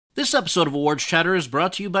This episode of Awards Chatter is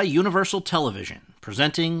brought to you by Universal Television,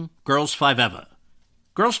 presenting Girls 5 Eva.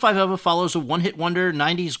 Girls 5 Eva follows a one-hit wonder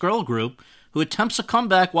 90s girl group who attempts a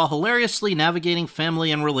comeback while hilariously navigating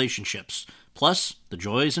family and relationships, plus the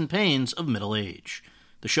joys and pains of middle age.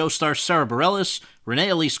 The show stars Sarah Bareilles, Renee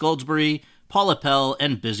Elise Goldsberry, Paula Pell,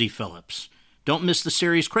 and Busy Phillips. Don't miss the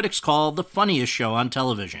series critics call the funniest show on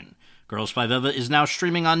television. Girls 5 Eva is now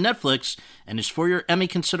streaming on Netflix and is for your Emmy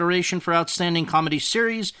consideration for Outstanding Comedy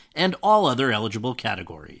Series and all other eligible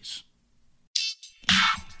categories.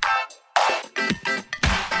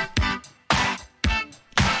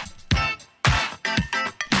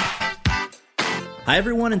 Hi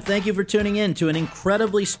everyone, and thank you for tuning in to an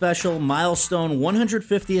incredibly special milestone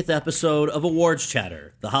 150th episode of Awards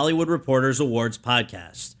Chatter, the Hollywood Reporter's Awards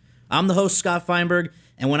podcast. I'm the host, Scott Feinberg,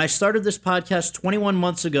 and when I started this podcast 21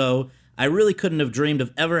 months ago, I really couldn't have dreamed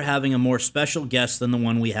of ever having a more special guest than the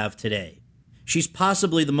one we have today. She's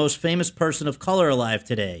possibly the most famous person of color alive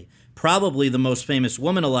today, probably the most famous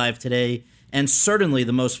woman alive today, and certainly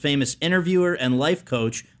the most famous interviewer and life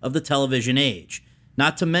coach of the television age.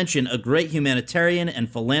 Not to mention a great humanitarian and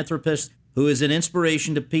philanthropist who is an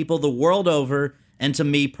inspiration to people the world over and to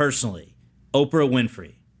me personally, Oprah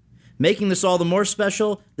Winfrey. Making this all the more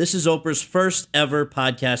special, this is Oprah's first ever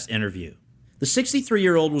podcast interview. The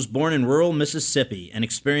 63-year-old was born in rural Mississippi and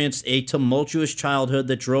experienced a tumultuous childhood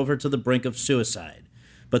that drove her to the brink of suicide.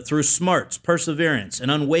 But through smarts, perseverance,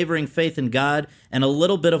 and unwavering faith in God and a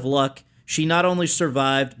little bit of luck, she not only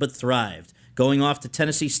survived but thrived, going off to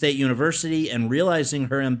Tennessee State University and realizing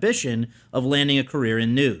her ambition of landing a career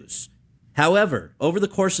in news. However, over the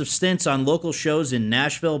course of stints on local shows in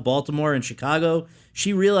Nashville, Baltimore, and Chicago,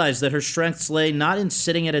 she realized that her strengths lay not in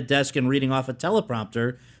sitting at a desk and reading off a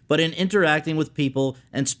teleprompter, but in interacting with people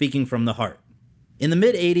and speaking from the heart. In the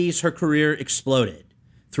mid-'80s, her career exploded.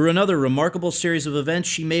 Through another remarkable series of events,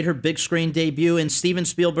 she made her big screen debut in Steven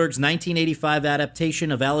Spielberg's 1985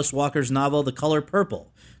 adaptation of Alice Walker's novel The Color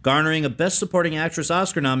Purple, garnering a Best Supporting Actress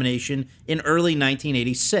Oscar nomination in early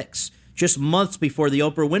 1986, just months before The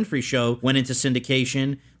Oprah Winfrey Show went into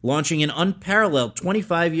syndication, launching an unparalleled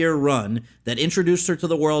 25-year run that introduced her to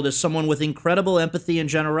the world as someone with incredible empathy and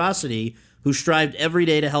generosity who strived every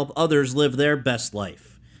day to help others live their best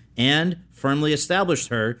life, and firmly established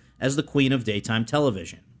her as the queen of daytime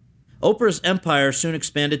television. Oprah's empire soon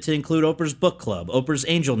expanded to include Oprah's Book Club, Oprah's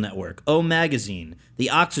Angel Network, O Magazine, the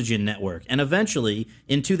Oxygen Network, and eventually,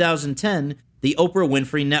 in 2010, the Oprah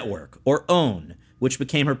Winfrey Network, or OWN, which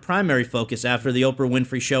became her primary focus after The Oprah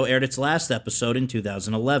Winfrey Show aired its last episode in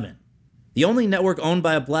 2011. The only network owned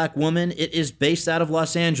by a black woman, it is based out of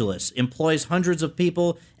Los Angeles, employs hundreds of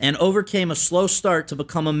people, and overcame a slow start to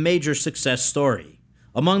become a major success story.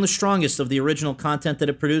 Among the strongest of the original content that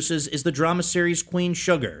it produces is the drama series Queen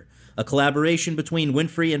Sugar, a collaboration between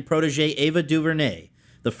Winfrey and protege Ava DuVernay,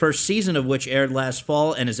 the first season of which aired last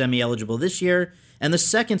fall and is Emmy eligible this year, and the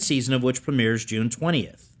second season of which premieres June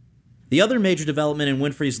 20th. The other major development in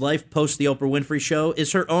Winfrey's life post The Oprah Winfrey Show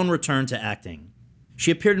is her own return to acting. She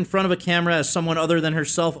appeared in front of a camera as someone other than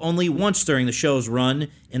herself only once during the show's run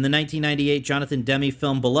in the 1998 Jonathan Demme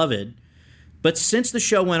film Beloved, but since the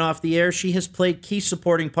show went off the air, she has played key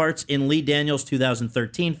supporting parts in Lee Daniels'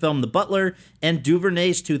 2013 film The Butler and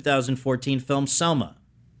DuVernay's 2014 film Selma.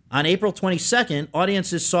 On April 22nd,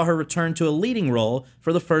 audiences saw her return to a leading role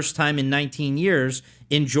for the first time in 19 years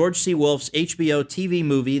in George C. Wolfe's HBO TV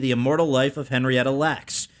movie The Immortal Life of Henrietta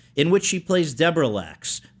Lacks, in which she plays Deborah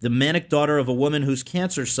Lacks, the manic daughter of a woman whose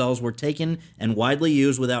cancer cells were taken and widely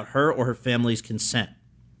used without her or her family's consent.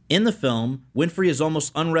 In the film, Winfrey is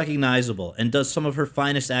almost unrecognizable and does some of her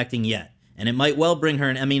finest acting yet, and it might well bring her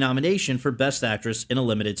an Emmy nomination for Best Actress in a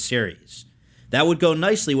Limited Series. That would go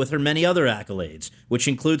nicely with her many other accolades, which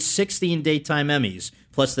include 16 Daytime Emmys,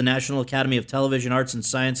 plus the National Academy of Television Arts and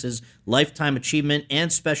Sciences Lifetime Achievement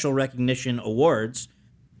and Special Recognition Awards,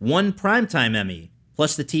 1 Primetime Emmy,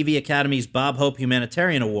 plus the TV Academy's Bob Hope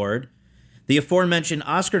Humanitarian Award, the aforementioned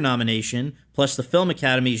Oscar nomination, plus the Film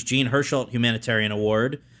Academy's Jean Hersholt Humanitarian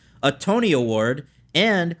Award, a Tony Award,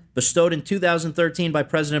 and, bestowed in 2013 by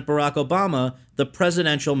President Barack Obama, the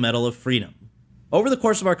Presidential Medal of Freedom. Over the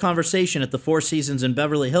course of our conversation at the Four Seasons in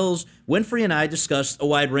Beverly Hills, Winfrey and I discussed a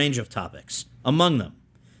wide range of topics. Among them,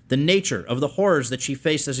 the nature of the horrors that she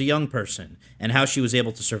faced as a young person and how she was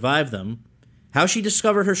able to survive them, how she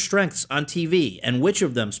discovered her strengths on TV and which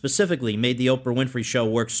of them specifically made The Oprah Winfrey Show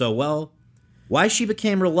work so well, why she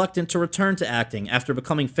became reluctant to return to acting after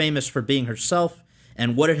becoming famous for being herself,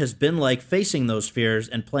 and what it has been like facing those fears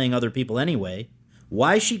and playing other people anyway,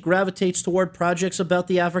 why she gravitates toward projects about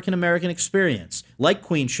the African American experience, like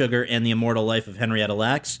Queen Sugar and The Immortal Life of Henrietta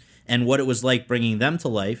Lacks, and what it was like bringing them to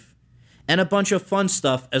life, and a bunch of fun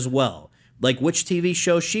stuff as well, like which TV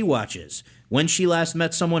show she watches, when she last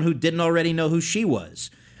met someone who didn't already know who she was,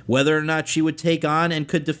 whether or not she would take on and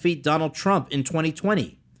could defeat Donald Trump in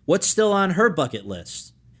 2020, what's still on her bucket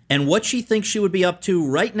list, and what she thinks she would be up to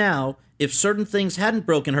right now if certain things hadn't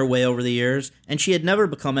broken her way over the years and she had never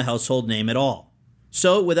become a household name at all.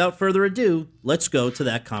 So, without further ado, let's go to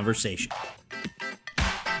that conversation.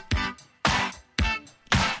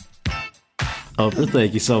 Oprah,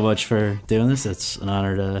 thank you so much for doing this. It's an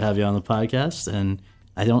honor to have you on the podcast, and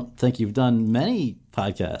I don't think you've done many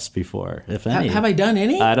podcasts before, if any. Have I done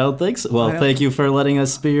any? I don't think so. Well, thank you for letting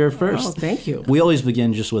us be your first. Oh, thank you. We always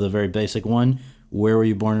begin just with a very basic one. Where were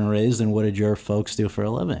you born and raised, and what did your folks do for a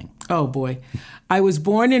living? Oh, boy. I was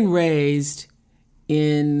born and raised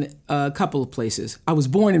in a couple of places. I was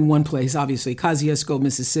born in one place, obviously, Kosciuszko,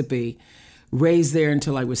 Mississippi, raised there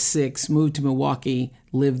until I was 6, moved to Milwaukee,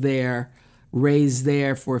 lived there, raised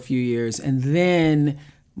there for a few years, and then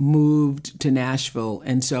moved to Nashville.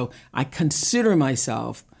 And so I consider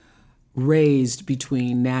myself raised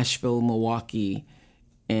between Nashville, Milwaukee,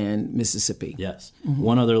 and Mississippi. Yes. Mm-hmm.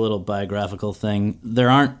 One other little biographical thing. There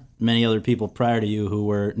aren't many other people prior to you who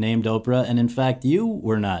were named Oprah, and in fact, you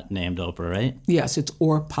were not named Oprah, right? Yes, it's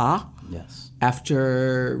Orpah. Yes.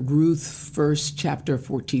 After Ruth 1st, chapter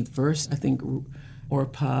 14th verse, I think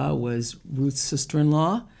Orpah was Ruth's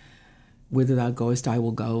sister-in-law. Whither thou goest, I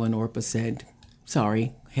will go. And Orpah said,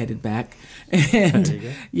 sorry, headed back. And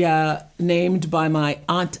yeah, named by my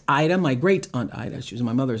Aunt Ida, my great Aunt Ida. She was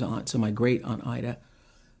my mother's aunt, so my great Aunt Ida,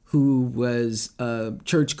 who was a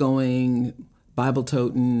church-going,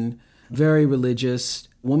 Bible-toting, very religious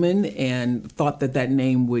woman, and thought that that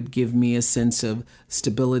name would give me a sense of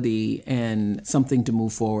stability and something to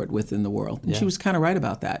move forward with in the world. And she was kind of right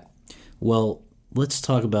about that. Well, let's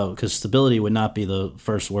talk about, because stability would not be the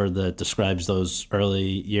first word that describes those early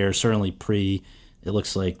years, certainly it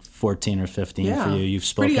looks like 14 or 15 for you. You've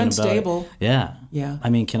spoken pretty unstable. About it. Yeah.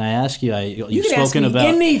 I mean, can I ask you? You've can spoken ask me about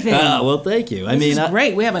anything. Well, thank you. This is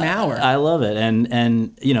great. We have an hour. I love it,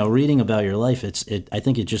 and reading about your life, I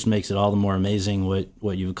think it just makes it all the more amazing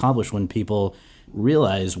what you've accomplished when people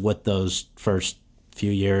realize what those first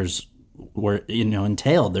few years were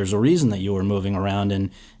entailed. There's a reason that you were moving around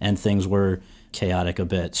and things were chaotic a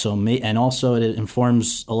bit. And also it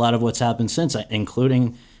informs a lot of what's happened since,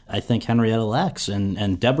 including, I think, Henrietta Lacks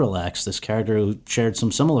and Deborah Lacks, this character who shared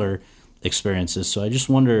some similar experiences. So I just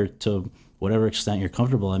wonder, to whatever extent you're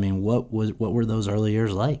comfortable, I mean, what were those early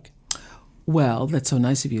years like? Well, that's so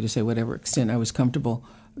nice of you to say whatever extent I was comfortable,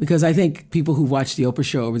 because I think people who've watched the Oprah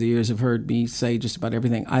show over the years have heard me say just about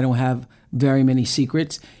everything. I don't have very many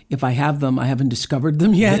secrets. If I have them, I haven't discovered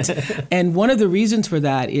them yet. And one of the reasons for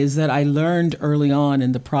that is that I learned early on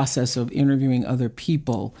in the process of interviewing other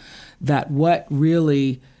people that what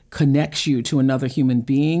really connects you to another human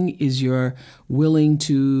being is you're willing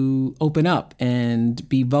to open up and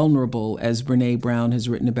be vulnerable, as Brene Brown has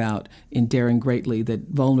written about in Daring Greatly, that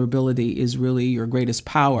vulnerability is really your greatest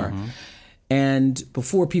power. Mm-hmm. And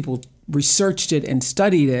before people researched it and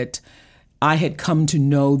studied it, I had come to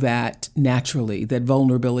know that naturally, that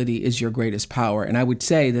vulnerability is your greatest power. And I would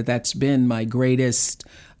say that that's been my greatest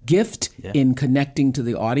gift in connecting to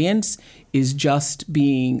the audience, is just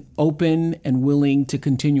being open and willing to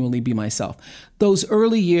continually be myself. Those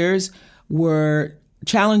early years were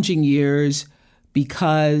challenging years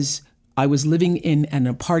because I was living in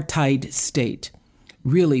an apartheid state,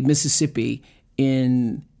 really Mississippi,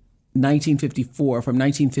 in 1954, from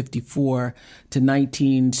 1954 to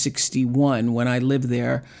 1961, when I lived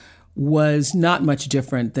there, was not much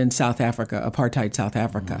different than South Africa, apartheid South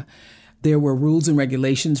Africa. Mm-hmm. There were rules and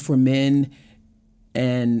regulations for men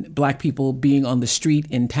and Black people being on the street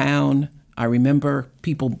in town. I remember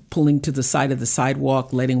people pulling to the side of the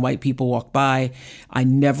sidewalk, letting white people walk by. I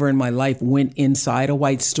never in my life went inside a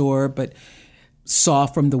white store, but saw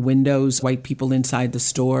from the windows white people inside the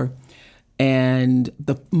store. And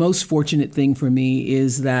the most fortunate thing for me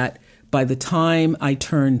is that by the time I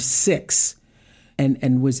turned 6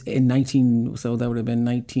 and was in so that would have been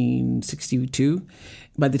 1962.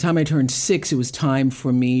 By the time I turned 6, it was time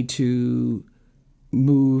for me to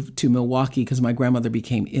move to Milwaukee because my grandmother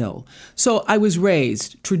became ill. So I was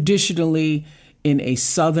raised traditionally in a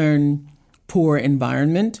Southern poor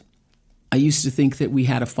environment. I used to think that we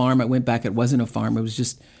had a farm. I went back, it wasn't a farm. It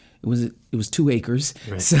was 2 acres.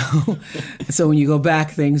 Right. So when you go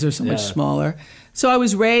back, things are so much smaller. So I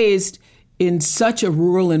was raised in such a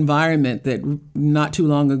rural environment that not too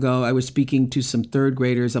long ago, I was speaking to some 3rd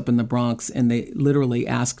graders up in the Bronx, and they literally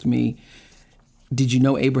asked me, did you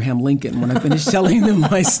know Abraham Lincoln when I finished telling them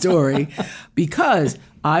my story? Because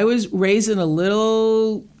I was raised in a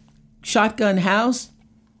little shotgun house,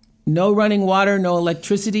 no running water, no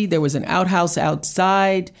electricity. There was an outhouse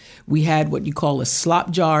outside. We had what you call a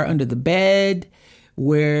slop jar under the bed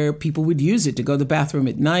where people would use it to go to the bathroom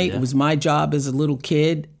at night. Yeah. It was my job as a little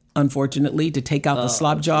kid, unfortunately, to take out the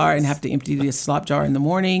slop jar and have to empty the slop jar in the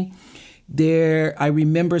morning. I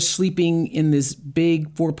remember sleeping in this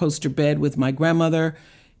big 4-poster bed with my grandmother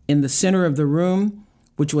in the center of the room,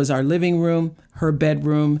 which was our living room, her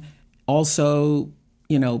bedroom, also,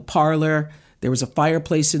 parlor. There was a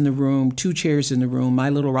fireplace in the room, 2 chairs in the room, my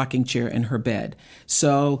little rocking chair and her bed.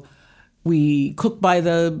 So we cooked by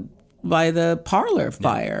the parlor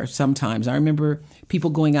fire sometimes. I remember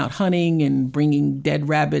people going out hunting and bringing dead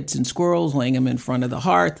rabbits and squirrels, laying them in front of the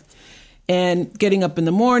hearth. And getting up in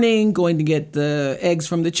the morning, going to get the eggs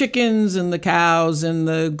from the chickens and the cows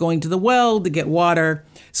and going to the well to get water.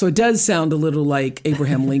 So it does sound a little like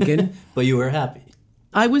Abraham Lincoln. But you were happy.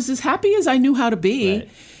 I was as happy as I knew how to be. Right.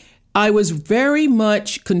 I was very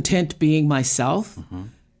much content being myself,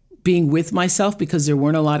 being with myself because there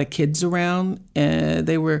weren't a lot of kids around.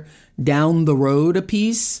 They were down the road a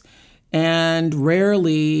piece. And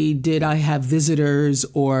rarely did I have visitors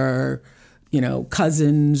or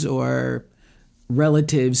cousins or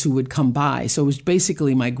relatives who would come by. So it was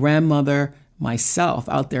basically my grandmother, myself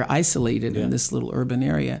out there isolated in this little urban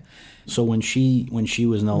area. So when she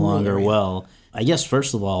was no longer well, I guess,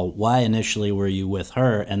 first of all, why initially were you with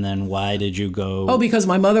her? And then why did you go? Oh, because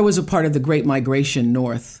my mother was a part of the Great Migration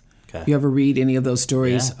North. Okay. You ever read any of those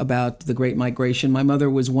stories about the Great Migration? My mother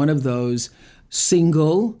was one of those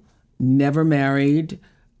single, never married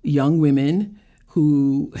young women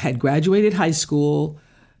who had graduated high school,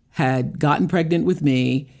 had gotten pregnant with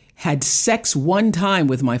me, had sex one time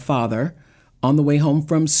with my father on the way home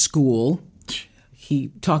from school. He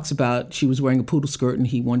talks about she was wearing a poodle skirt and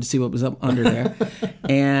he wanted to see what was up under there.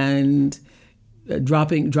 And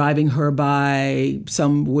driving her by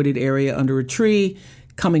some wooded area under a tree,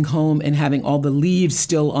 coming home and having all the leaves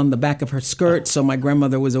still on the back of her skirt. So my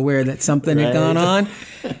grandmother was aware that something had gone on.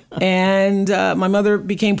 And my mother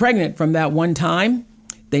became pregnant from that one time.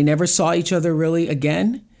 They never saw each other really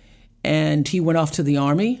again. And he went off to the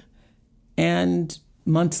army. And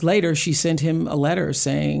months later, she sent him a letter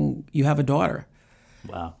saying, "You have a daughter."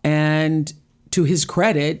 Wow. And to his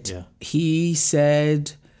credit, he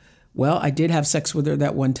said, "Well, I did have sex with her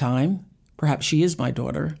that one time. Perhaps she is my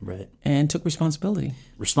daughter." Right. And took responsibility.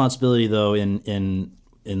 Responsibility, though, in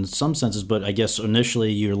some senses, but I guess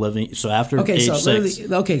initially you're living, so after age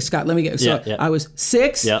 6. Scott, let me get, I was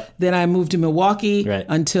 6, then I moved to Milwaukee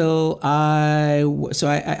until I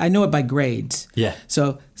know it by grades. Yeah.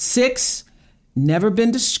 So 6, never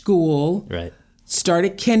been to school. Right.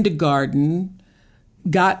 Started kindergarten,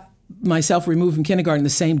 got myself removed from kindergarten the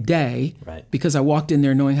same day because I walked in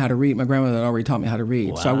there knowing how to read. My grandmother had already taught me how to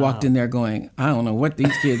read. Wow. So I walked in there going, I don't know what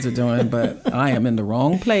these kids are doing, but I am in the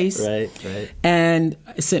wrong place. Right. And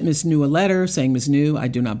I sent Miss New a letter saying, "Miss New, I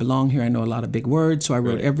do not belong here. I know a lot of big words." So I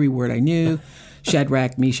wrote every word I knew.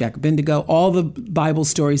 Shadrach, Meshach, Abednego, all the Bible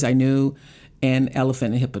stories I knew, and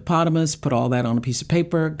elephant and hippopotamus, put all that on a piece of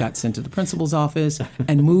paper, got sent to the principal's office,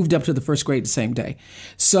 and moved up to the first grade the same day.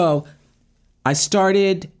 So I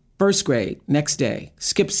started first grade, next day,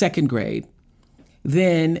 skipped second grade.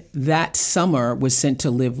 Then that summer was sent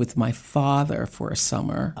to live with my father for a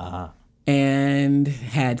summer and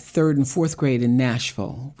had third and fourth grade in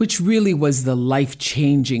Nashville, which really was the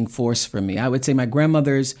life-changing force for me. I would say my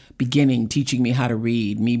grandmother's beginning, teaching me how to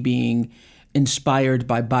read, me being inspired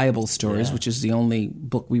by Bible stories, which is the only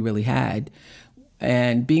book we really had,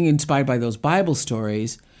 and being inspired by those Bible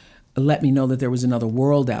stories let me know that there was another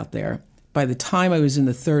world out there. By the time I was in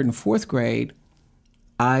the third and fourth grade,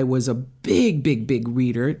 I was a big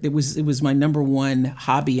reader. It was my number one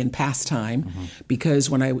hobby and pastime because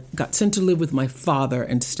when I got sent to live with my father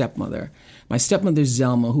and stepmother, my stepmother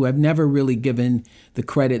Zelma, who I've never really given the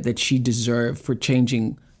credit that she deserved for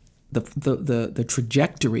changing the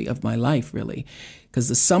trajectory of my life, really. Because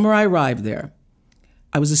the summer I arrived there,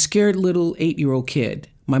 I was a scared little 8-year-old kid.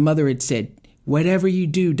 My mother had said, "Whatever you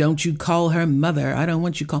do, don't you call her mother. I don't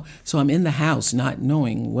want you call." So I'm in the house not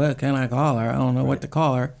knowing what can I call her. I don't know what to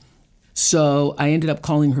call her. So I ended up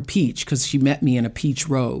calling her Peach because she met me in a peach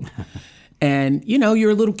robe. And,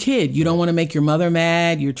 you're a little kid. You don't want to make your mother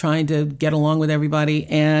mad. You're trying to get along with everybody.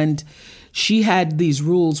 And she had these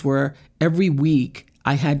rules where every week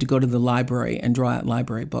I had to go to the library and draw out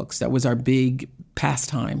library books. That was our big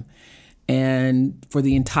pastime. And for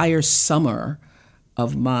the entire summer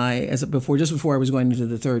of just before I was going into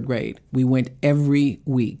the third grade, we went every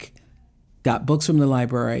week got books from the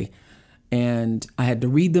library, and I had to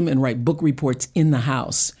read them and write book reports in the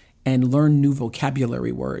house and learn new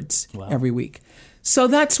vocabulary words every week. So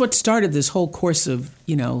that's what started this whole course of,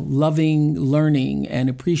 loving, learning, and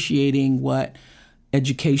appreciating what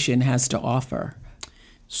education has to offer.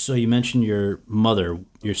 So you mentioned your mother.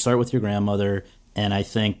 You start with your grandmother, and I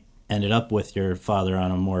think ended up with your father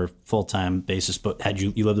on a more full-time basis. But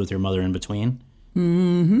you lived with your mother in between?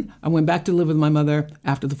 Mm-hmm. I went back to live with my mother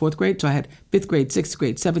after the 4th grade. So I had 5th grade, 6th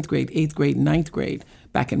grade, 7th grade, 8th grade, 9th grade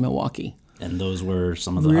back in Milwaukee. And those were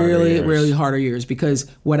some of the harder years. Really harder years, because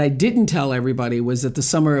what I didn't tell everybody was that the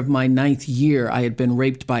summer of my 9th year, I had been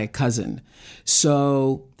raped by a cousin.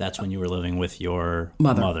 So that's when you were living with your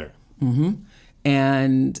mother. Mm-hmm.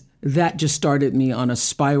 And that just started me on a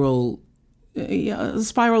spiral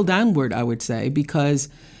downward, I would say, because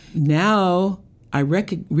now I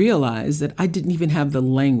realized that I didn't even have the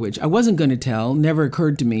language. I wasn't going to tell. Never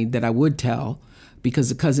occurred to me that I would tell, because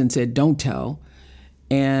the cousin said, don't tell.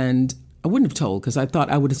 And I wouldn't have told, because I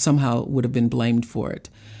thought I would have been blamed for it.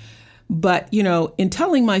 But, in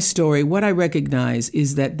telling my story, what I recognize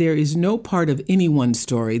is that there is no part of anyone's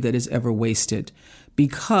story that is ever wasted,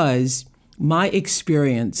 because my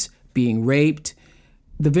experience being raped,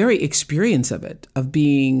 the very experience of it, of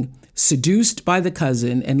being seduced by the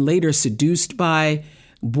cousin and later seduced by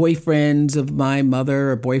boyfriends of my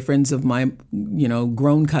mother or boyfriends of my,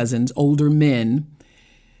 grown cousins, older men,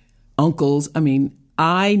 uncles.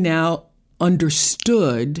 I now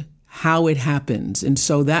understood how it happens. And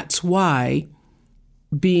so that's why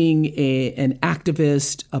being an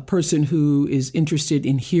activist, a person who is interested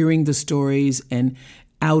in hearing the stories and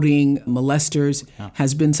outing molesters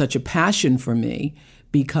has been such a passion for me,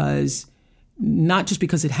 because not just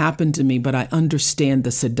because it happened to me, but I understand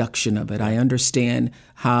the seduction of it. I understand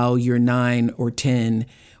how you're 9 or 10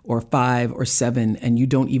 or 5 or 7 and you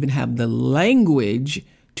don't even have the language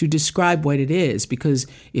to describe what it is, because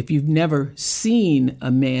if you've never seen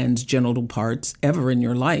a man's genital parts ever in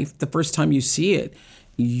your life, the first time you see it,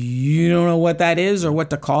 you don't know what that is or what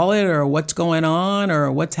to call it or what's going on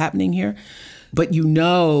or what's happening here. But you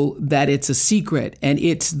know that it's a secret, and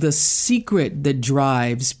it's the secret that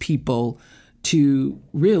drives people to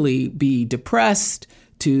really be depressed,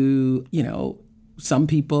 to, some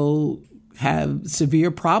people have severe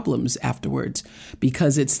problems afterwards,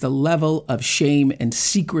 because it's the level of shame and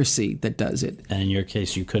secrecy that does it. And in your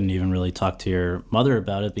case, you couldn't even really talk to your mother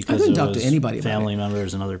about it, because I couldn't talk to anybody about family it.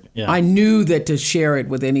 Members and other. Yeah. I knew that to share it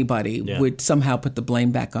with anybody would somehow put the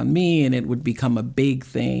blame back on me, and it would become a big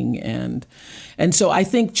thing. And so I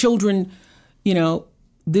think children,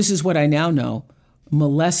 this is what I now know: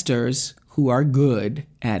 molesters who are good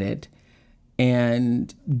at it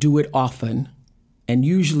and do it often. And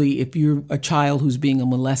usually if you're a child who's being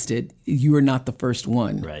molested, you are not the first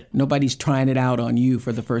one. Right. Nobody's trying it out on you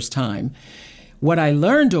for the first time. What I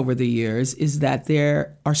learned over the years is that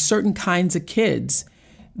there are certain kinds of kids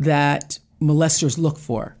that molesters look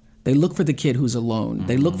for. They look for the kid who's alone. Mm-hmm.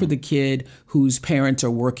 They look for the kid whose parents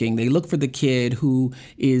are working. They look for the kid who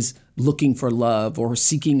is looking for love or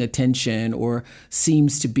seeking attention or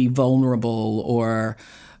seems to be vulnerable, or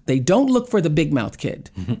they don't look for the big mouth kid.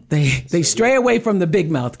 They stray away from the big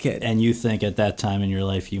mouth kid. And you think at that time in your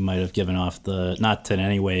life you might have given off not to in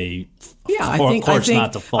any way. Yeah, I think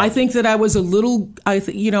not to fault. I think that I was a little. I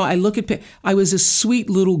was a sweet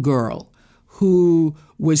little girl who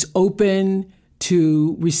was open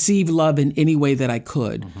to receive love in any way that I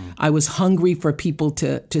could. Mm-hmm. I was hungry for people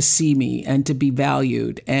to see me and to be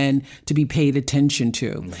valued and to be paid attention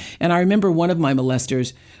to. Mm-hmm. And I remember one of my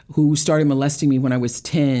molesters who started molesting me when I was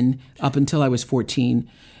 10 up until I was 14,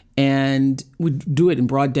 and would do it in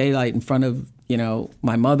broad daylight in front of,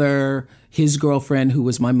 my mother, his girlfriend, who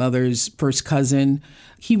was my mother's first cousin.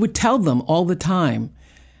 He would tell them all the time,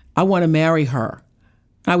 I want to marry her.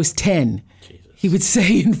 I was 10. He would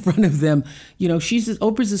say in front of them,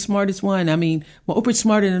 Oprah's the smartest one. Oprah's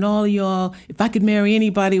smarter than all of y'all. If I could marry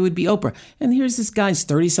anybody, it would be Oprah. And here's this guy's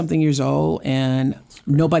 30-something years old, and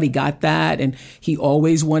nobody got that. And he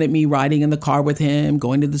always wanted me riding in the car with him,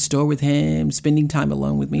 going to the store with him, spending time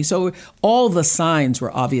alone with me. So all the signs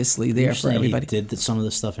were obviously there for everybody. He did some of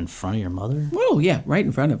this stuff in front of your mother? Oh, yeah, right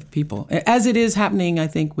in front of people. As it is happening, I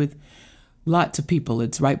think, with lots of people.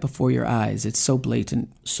 It's right before your eyes. It's so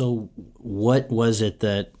blatant. So what was it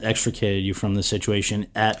that extricated you from the situation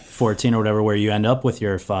at 14 or whatever, where you end up with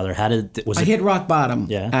your father? I hit rock bottom,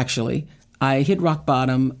 actually. I hit rock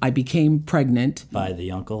bottom. I became pregnant. By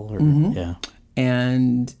the uncle? Mm-hmm. Yeah.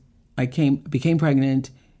 And I became pregnant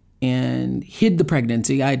and hid the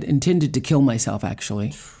pregnancy. I'd intended to kill myself,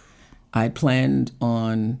 actually. I planned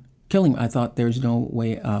on killing. I thought there's no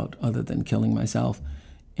way out other than killing myself.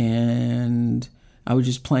 And I was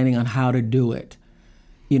just planning on how to do it.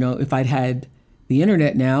 You know, if I'd had the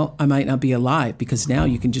internet now, I might not be alive, because now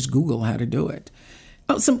you can just Google how to do it.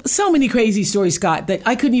 Oh, so many crazy stories, Scott, that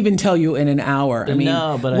I couldn't even tell you in an hour. I mean,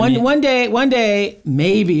 no, but one day,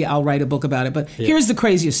 maybe I'll write a book about it. But here's the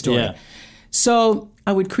craziest story. Yeah. So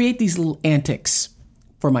I would create these little antics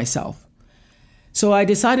for myself. So I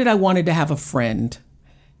decided I wanted to have a friend,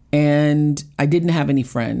 and I didn't have any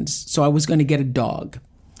friends. So I was going to get a dog.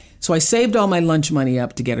 So I saved all my lunch money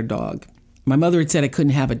up to get a dog. My mother had said I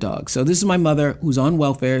couldn't have a dog. So this is my mother, who's on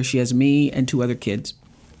welfare. She has me and 2 other kids.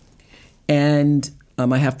 And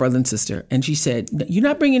my half-brother and sister. And she said, "You're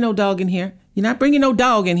not bringing no dog in here. You're not bringing no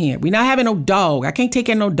dog in here. We're not having no dog. I can't take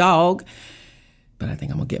in no dog. But I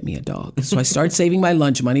think I'm going to get me a dog." So I started saving my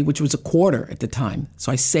lunch money, which was a quarter at the time.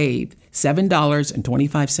 So I saved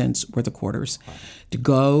 $7.25 worth of quarters to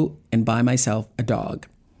go and buy myself a dog.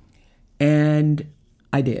 And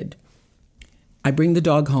I did. I bring the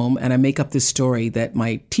dog home, and I make up this story that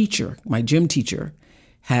my teacher, my gym teacher,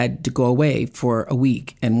 had to go away for a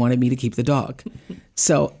week and wanted me to keep the dog.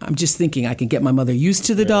 So I'm just thinking I can get my mother used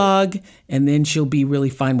to the dog, and then she'll be really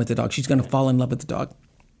fine with the dog. She's going to fall in love with the dog.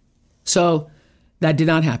 So that did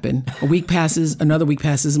not happen. A week passes, another week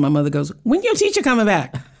passes, and my mother goes, "When's your teacher coming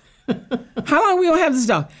back? How long are we going to have this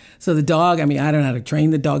dog?" So the dog, I don't know how to train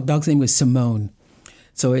the dog. Dog's name was Simone.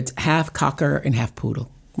 So it's half cocker and half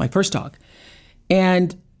poodle, my first dog.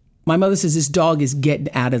 And my mother says, "This dog is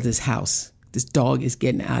getting out of this house. This dog is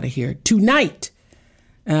getting out of here tonight."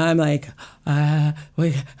 And I'm like,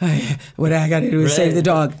 what I got to do is save the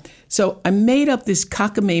dog. So I made up this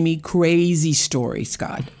cockamamie crazy story,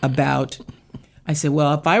 Scott, about, I said,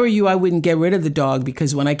 well, if I were you, I wouldn't get rid of the dog,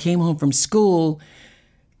 because when I came home from school,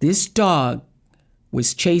 this dog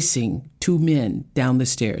was chasing 2 men down the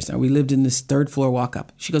stairs. Now, we lived in this 3rd floor walk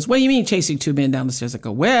up. She goes, "What do you mean chasing 2 men down the stairs?" I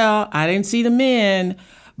go, "Well, I didn't see the men,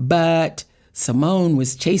 but Simone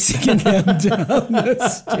was chasing them down the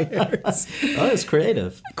stairs." Oh, that's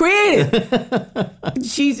creative.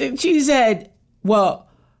 She said, "Well,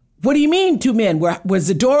 what do you mean 2 men? Was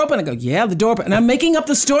the door open?" I go, "Yeah, the door open." And I'm making up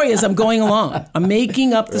the story as I'm going along.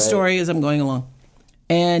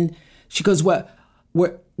 And she goes, "What?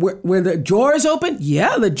 Were the drawers open?"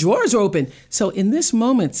 "Yeah, the drawers are open." So in this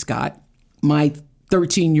moment, Scott, my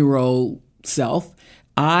 13-year-old self,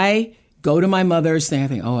 I go to my mother's thing. I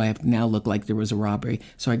think, I have now look like there was a robbery.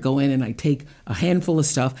 So I go in and I take a handful of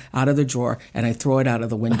stuff out of the drawer and I throw it out of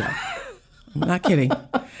the window. I'm not kidding.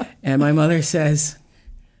 And my mother says,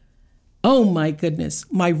 "Oh my goodness,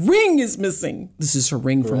 my ring is missing." This is her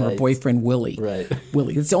ring from her boyfriend, Willie. Right.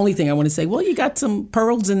 Willie. It's the only thing I want to say. Well, you got some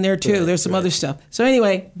pearls in there too. There's some other stuff. So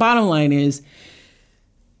anyway, bottom line is,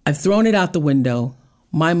 I've thrown it out the window.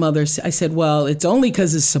 My mother, I said, "Well, it's only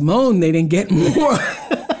because of Simone they didn't get more."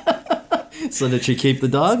 So did she keep the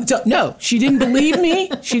dog? So, no, she didn't believe me.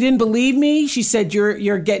 She said,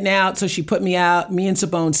 you're getting out. So she put me out. Me and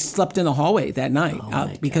Simone slept in the hallway that night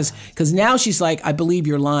because now she's like, "I believe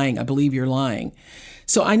you're lying. I believe you're lying."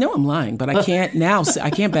 So I know I'm lying, but I can't now. I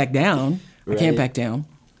can't back down. Right. I can't back down.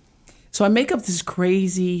 So I make up this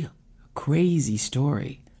crazy, crazy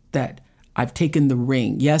story that I've taken the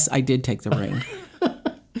ring. Yes, I did take the ring.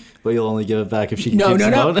 But you'll only give it back if she keeps No.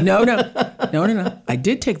 No. I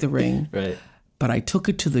did take the ring. Right. But I took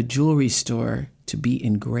it to the jewelry store to be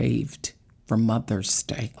engraved for Mother's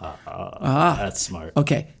Day. That's smart.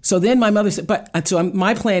 Okay. So then my mother said,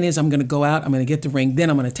 my plan is I'm going to go out, I'm going to get the ring,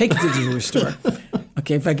 then I'm going to take it to the jewelry store.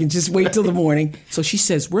 Okay, if I can just wait till the morning. So she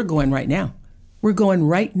says, "We're going right now. We're going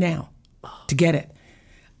right now to get it."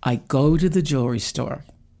 I go to the jewelry store.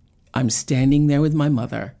 I'm standing there with my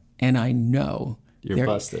mother, and I know you're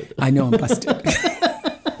busted. I know I'm busted.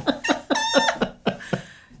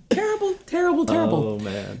 Terrible. Oh,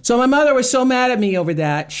 man. So my mother was so mad at me over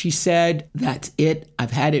that. She said, "That's it.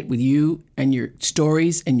 I've had it with you and your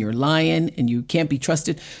stories, and you're lying, and you can't be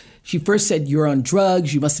trusted." She first said, "You're on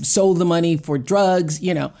drugs. You must have sold the money for drugs."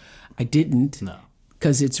 I didn't. No.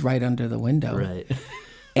 Because it's right under the window. Right.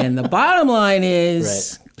 And the bottom line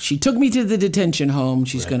is, she took me to the detention home.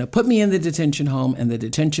 She's going to put me in the detention home, and the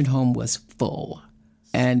detention home was full.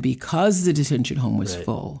 And because the detention home was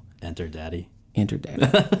full. Enter Daddy.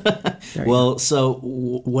 Well, so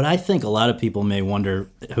what I think a lot of people may wonder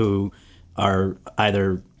who are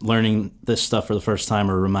either learning this stuff for the first time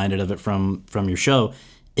or reminded of it from your show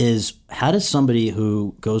is, how does somebody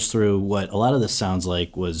who goes through what a lot of this sounds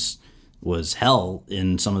like was hell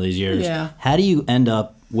in some of these years, how do you end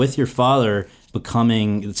up with your father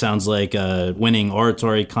becoming, it sounds like, winning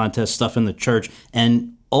oratory contest stuff in the church,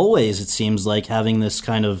 and always, it seems like, having this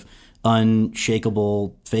kind of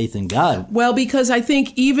unshakable faith in God. Well, because I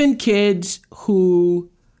think even kids who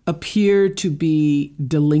appear to be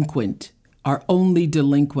delinquent are only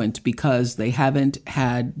delinquent because they haven't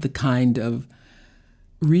had the kind of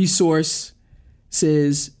resources,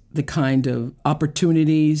 the kind of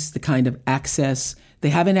opportunities, the kind of access. They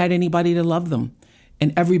haven't had anybody to love them.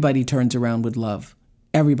 And everybody turns around with love.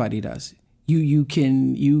 Everybody does. You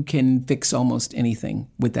can fix almost anything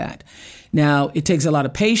with that. Now, it takes a lot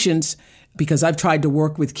of patience because I've tried to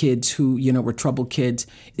work with kids who, were troubled kids.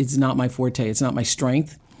 It's not my forte. It's not my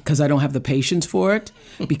strength because I don't have the patience for it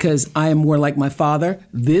because I am more like my father.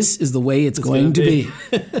 This is the way it's going to be.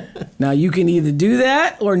 Now, you can either do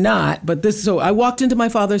that or not. So I walked into my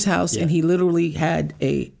father's house and he literally had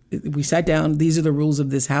we sat down, these are the rules of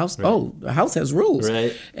this house. Right. Oh, the house has rules.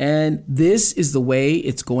 Right. And this is the way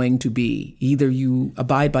it's going to be. Either you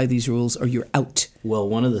abide by these rules or you're out. Well,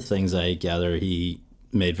 one of the things I gather he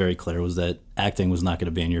made very clear was that acting was not going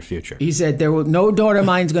to be in your future. He said no daughter of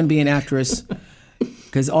mine's going to be an actress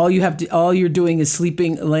because all you're doing is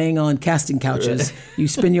laying on casting couches. Right. You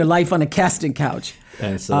spend your life on a casting couch.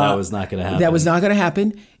 And so that was not going to happen. That was not going to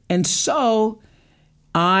happen. And so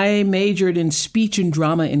I majored in speech and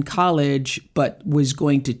drama in college, but was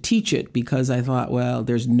going to teach it because I thought, well,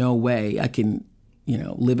 there's no way I can,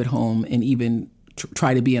 live at home and even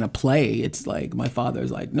try to be in a play. It's like my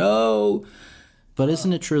father's like, no. But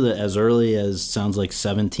isn't it true that as early as sounds like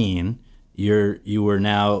 17, you were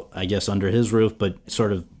now, I guess, under his roof, but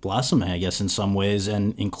sort of blossoming, I guess, in some ways,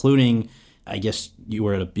 and including, I guess, you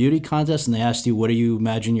were at a beauty contest and they asked you, what do you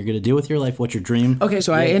imagine you're going to do with your life? What's your dream? Okay,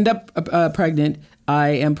 so I end up pregnant. I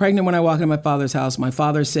am pregnant when I walk into my father's house. My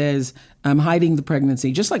father says, I'm hiding the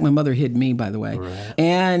pregnancy, just like my mother hid me, by the way. Right.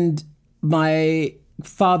 And my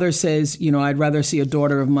father says, I'd rather see a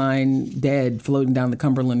daughter of mine dead floating down the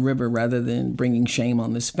Cumberland River rather than bringing shame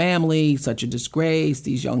on this family, such a disgrace,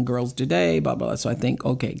 these young girls today, blah, blah, blah. So I think,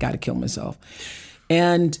 okay, got to kill myself.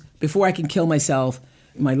 And before I can kill myself,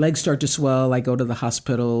 my legs start to swell. I go to the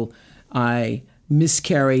hospital. I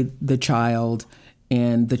miscarry the child,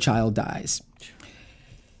 and the child dies.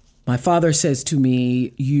 My father says to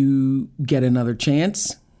me, you get another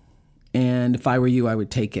chance, and if I were you, I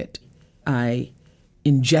would take it. I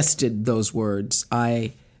ingested those words.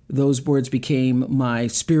 Those words became my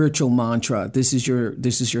spiritual mantra. This is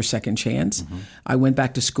your second chance. Mm-hmm. I went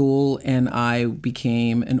back to school, and I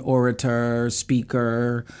became an orator,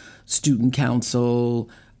 speaker, student council,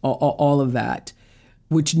 all of that,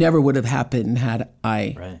 which never would have happened had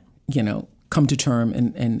I, come to term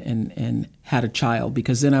and had a child,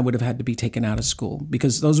 because then I would have had to be taken out of school,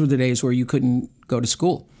 because those were the days where you couldn't go to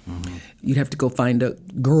school. Mm-hmm. You'd have to go find a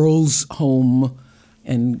girls' home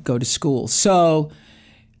and go to school. So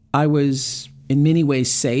I was in many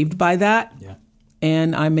ways saved by that. Yeah.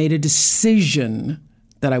 And I made a decision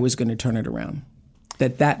that I was going to turn it around,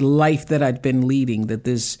 that life that I'd been leading, that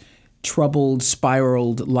this troubled,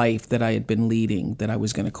 spiraled life that I had been leading, that I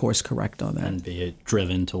was going to course correct on that. And be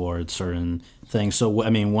driven towards certain things. So, I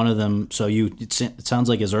mean, one of them, it sounds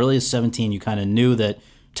like as early as 17, you kind of knew that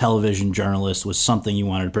television journalist was something you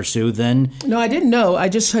wanted to pursue then? No, I didn't know. I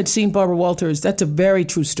just had seen Barbara Walters. That's a very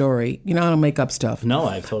true story. I don't make up stuff. No,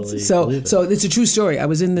 I totally believe it. So it's a true story. I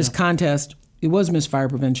was in this contest. It was Miss Fire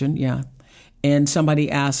Prevention, yeah. And somebody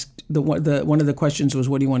asked, one of the questions was,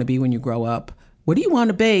 what do you want to be when you grow up? What do you want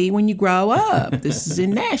to be when you grow up? This is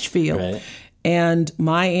in Nashville. Right. And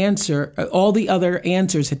my answer, all the other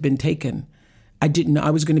answers had been taken. I didn't know I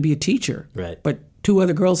was going to be a teacher. Right. But two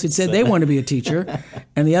other girls had said they want to be a teacher.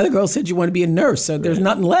 And the other girl said, you want to be a nurse. So there's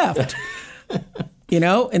nothing left.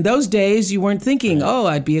 In those days, you weren't thinking,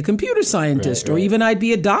 I'd be a computer scientist or even I'd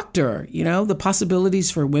be a doctor. The possibilities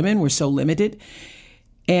for women were so limited.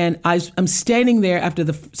 And I'm standing there after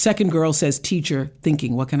the second girl says teacher,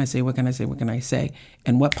 thinking, what can I say, what can I say, what can I say?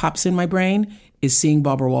 And what pops in my brain is seeing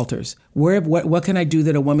Barbara Walters. What can I do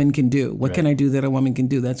that a woman can do? What can I do that a woman can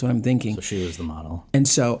do? That's what I'm thinking. So she was the model. And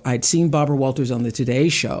so I'd seen Barbara Walters on the Today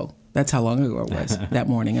Show. That's how long ago it was, that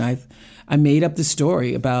morning. And I made up the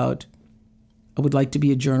story about I would like to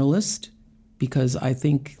be a journalist because I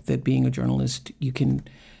think that being a journalist, you can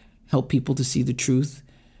help people to see the truth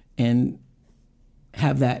and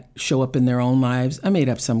have that show up in their own lives. I made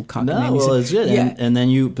up some No, well, it's good. Yeah. And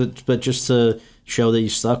then but just to show that you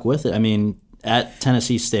stuck with it, I mean, at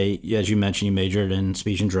Tennessee State, as you mentioned, you majored in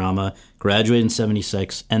speech and drama, graduated in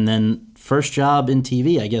 76, and then first job in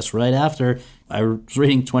TV, I guess, right after. I was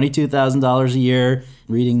reading $22,000 a year,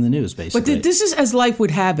 reading the news, basically. But this is as life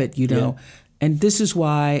would have it, Yeah. And this is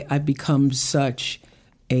why I've become such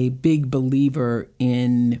a big believer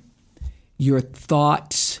in your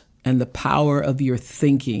thoughts and the power of your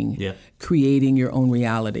thinking, creating your own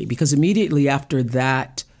reality. Because immediately after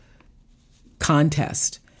that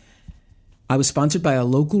contest, I was sponsored by a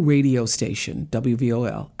local radio station,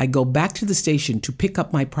 WVOL. I go back to the station to pick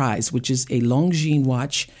up my prize, which is a Longines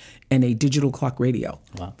watch and a digital clock radio,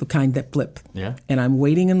 the kind that flip. Yeah. And I'm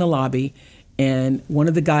waiting in the lobby, and one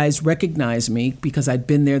of the guys recognized me because I'd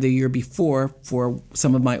been there the year before for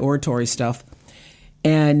some of my oratory stuff.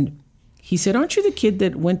 And he said, "Aren't you the kid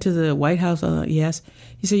that went to the White House?" Yes.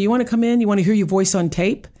 He said, "You want to come in? You want to hear your voice on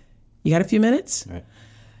tape? You got a few minutes?" Right.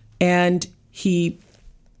 And he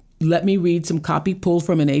let me read some copy pulled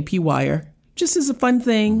from an AP wire, just as a fun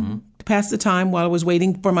thing to pass the time while I was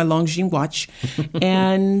waiting for my Longines watch,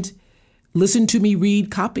 and listen to me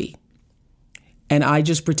read copy. And I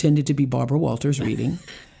just pretended to be Barbara Walters reading.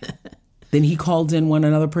 Then he called in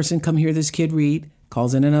another person, "Come hear this kid read."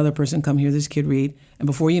 Calls in another person, "Come hear this kid read." And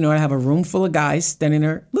before you know it, I have a room full of guys standing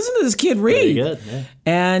there, "Listen to this kid read." Pretty good, yeah.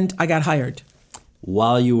 And I got hired.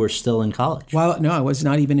 While you were still in college? No, I was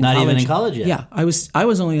not even in college. Not even in college yet? Yeah, I was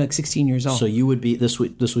only like 16 years old. So you would be, this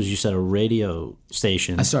was, you said, a radio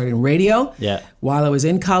station. I started in radio. Yeah. While I was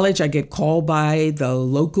in college, I get called by the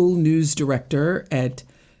local news director at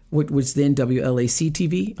what was then WLAC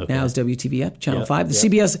TV, now is WTVF, Channel 5, the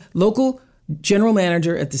CBS local general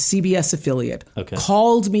manager at the CBS affiliate,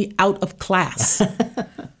 called me out of class.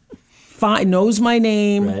 Knows my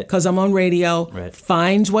name because I'm on radio,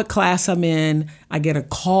 finds what class I'm in. I get a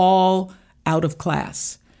call out of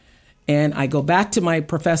class. And I go back to my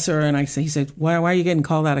professor and he said, why are you getting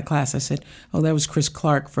called out of class? I said, "Oh, that was Chris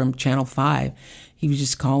Clark from Channel 5. He was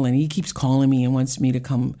just calling. He keeps calling me and wants me to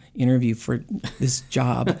come interview for this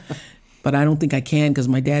job. But I don't think I can because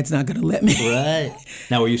my dad's not going to let me." Right.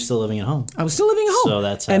 Now, were you still living at home? I was still living at home. So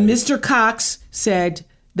that's how and Mr. Cox said,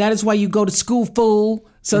 "That is why you go to school, fool,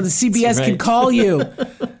 so the CBS can call you.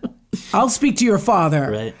 I'll speak to your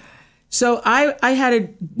father." Right. So I had a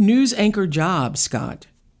news anchor job, Scott.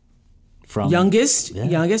 From youngest.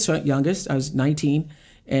 I was 19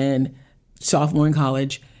 and sophomore in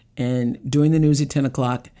college and doing the news at 10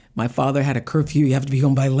 o'clock. My father had a curfew. You have to be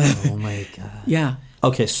home by 11. Oh, my God. Yeah.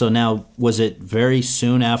 Okay, so now, was it very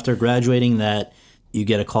soon after graduating that you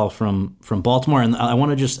get a call from Baltimore? And I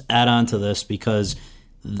want to just add on to this because...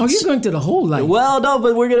 Oh, you're going to the whole life. Well, no,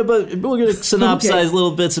 but we're gonna synopsize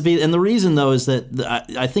little bits of it. And the reason, though, is that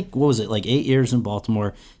I think, what was it, like 8 years in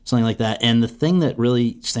Baltimore, something like that. And the thing that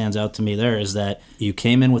really stands out to me there is that you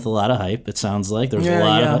came in with a lot of hype. It sounds like there was a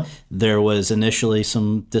lot of. There was initially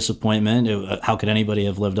some disappointment. How could anybody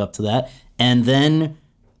have lived up to that? And then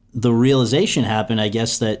the realization happened, I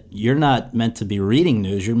guess, that you're not meant to be reading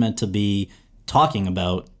news. You're meant to be talking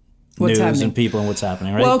about what's news happening. And people and what's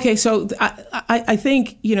happening, right? Well, okay, so I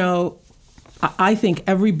think, I think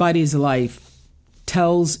everybody's life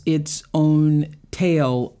tells its own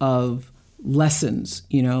tale of lessons,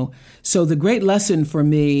 So the great lesson for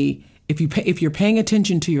me, if you're paying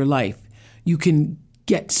attention to your life, you can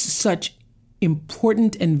get such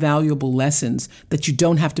important and valuable lessons that you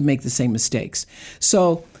don't have to make the same mistakes.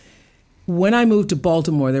 So when I moved to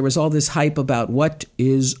Baltimore, there was all this hype about what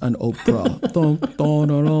is an Oprah?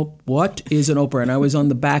 What is an Oprah? And I was on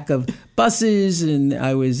the back of buses, and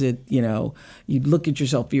I was at, you'd look at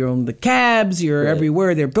yourself, you're on the cabs, you're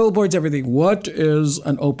everywhere, there are billboards, everything. What is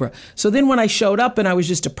an Oprah? So then when I showed up and I was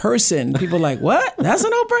just a person, people were like, "What? That's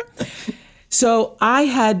an Oprah?" So I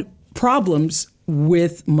had problems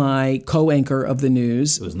with my co-anchor of the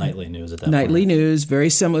news. It was nightly news at that point. Nightly news, very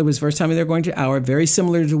similar. It was the first time they were going to Hour, very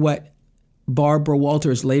similar to what Barbara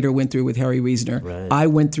Walters later went through with Harry Reasoner. Right. I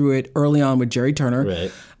went through it early on with Jerry Turner.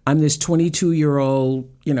 Right. I'm this 22-year-old,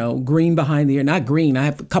 green behind the ear. Not green. I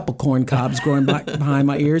have a couple corn cobs growing behind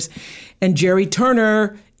my ears. And Jerry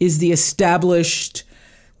Turner is the established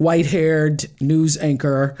white-haired news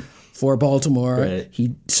anchor for Baltimore. Right.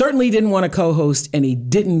 He certainly didn't want to co-host, and he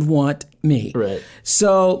didn't want me. Right.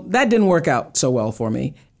 So that didn't work out so well for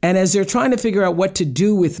me. And as they're trying to figure out what to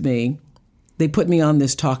do with me, they put me on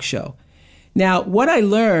this talk show. Now, what I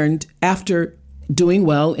learned after doing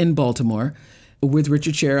well in Baltimore with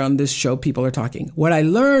Richard Scher on this show, People Are Talking, what I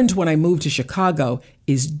learned when I moved to Chicago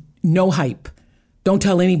is no hype. Don't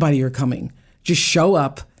tell anybody you're coming. Just show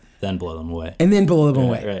up. Then blow them away. And then blow them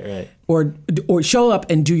away. Right. Or show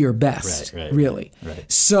up and do your best, really.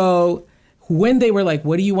 Right. So when they were like,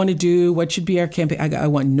 "What do you want to do? What should be our campaign?" I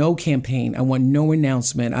want no campaign. I want no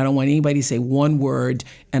announcement. I don't want anybody to say one word.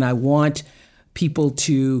 And I want people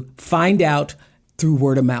to find out through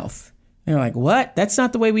word of mouth. And they're like, "What? That's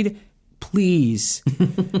not the way we do." please.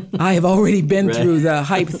 I have already been through the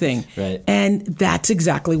hype thing. Right. And that's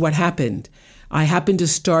exactly what happened. I happened to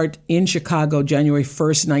start in Chicago January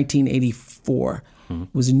 1st, 1984. It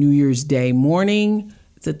was a New Year's Day morning.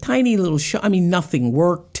 It's a tiny little show. I mean, nothing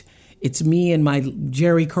worked. It's me and my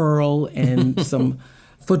Jerry curl and some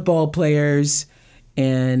football players.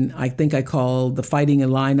 And I think I called the Fighting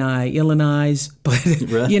Illini, but,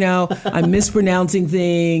 you know, I'm mispronouncing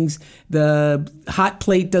things. The hot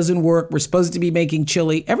plate doesn't work. We're supposed to be making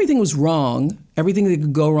chili. Everything was wrong. Everything that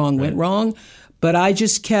could go wrong went wrong. But I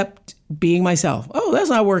just kept being myself. Oh, that's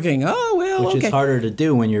not working. Oh, well, Which okay. is harder to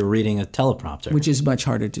do when you're reading a teleprompter. Which is much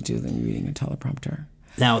harder to do than reading a teleprompter.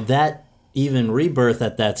 Now, that even rebirth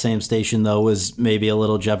at that same station, though, was maybe a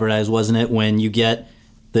little jeopardized, wasn't it? When you get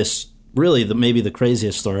this, really, maybe the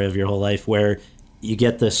craziest story of your whole life, where you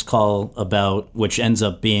get this call about, which ends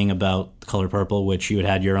up being about The Color Purple, which you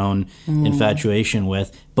had your own infatuation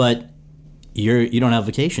with, but you don't have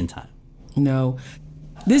vacation time. No.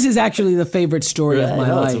 This is actually the favorite story of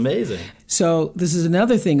my life. It's amazing. So this is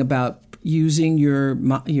another thing about using your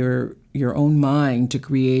own mind to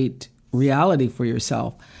create reality for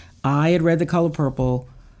yourself. I had read The Color Purple.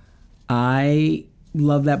 I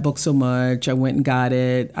love that book so much. I went and got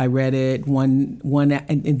it. I read it one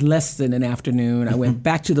in less than an afternoon. I went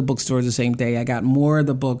back to the bookstore the same day. I got more of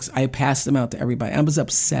the books. I passed them out to everybody. I was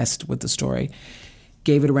obsessed with the story.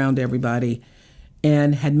 Gave it around to everybody,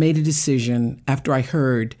 and had made a decision after I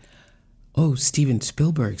heard, oh, Steven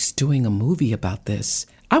Spielberg's doing a movie about this.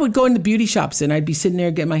 I would go into beauty shops and I'd be sitting there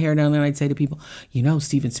getting my hair done, and I'd say to people, you know,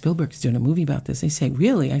 Steven Spielberg's doing a movie about this. They say,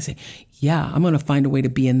 really? I say, yeah, I'm going to find a way to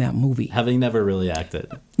be in that movie. Having never really acted.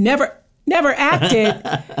 Never acted.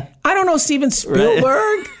 I don't know Steven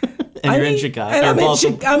Spielberg. And you're in Chicago. And I'm in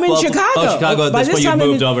Chicago. Oh, Chicago. That's why you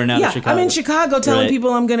moved over now to Chicago. I'm in Chicago telling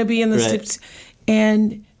people I'm going to be in the States.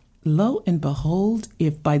 And lo and behold,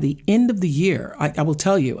 if by the end of the year, I will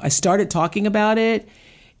tell you, I started talking about it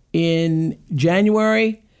in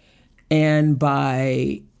January, and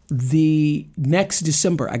by the next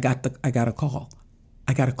December, I got a call.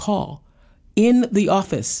 I got a call in the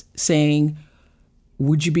office saying,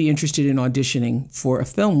 would you be interested in auditioning for a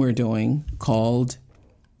film we're doing called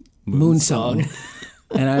Moonsong?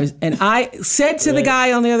 And I said to the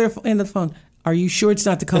guy on the other end of the phone, are you sure it's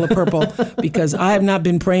not The Color Purple? Because I have not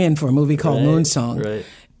been praying for a movie called Moonsong. Right.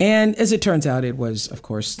 And as it turns out, it was, of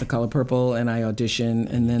course, The Color Purple, and I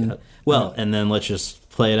auditioned, and then... and then let's just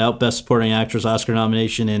play it out. Best Supporting Actress Oscar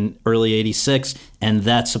nomination in early '86, and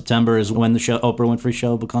that September is when the show Oprah Winfrey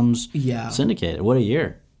Show becomes syndicated. What a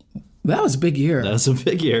year. That was a big year. That was a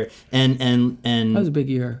big year. And that was a big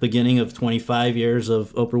year. Beginning of 25 years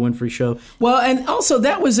of Oprah Winfrey Show. Well, and also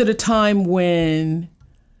that was at a time when...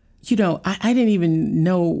 You know, I didn't even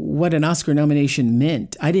know what an Oscar nomination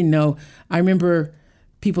meant. I didn't know. I remember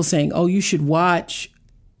people saying, oh, you should watch,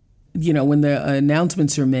 you know, when the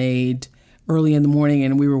announcements are made early in the morning,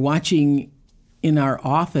 and we were watching in our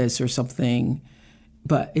office or something.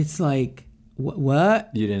 But it's like,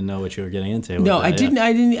 what? You didn't know what you were getting into. No, I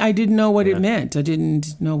didn't know what it meant. I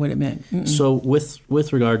didn't know what it meant. Mm-mm. So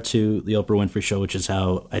with regard to the Oprah Winfrey Show, which is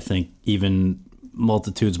how I think even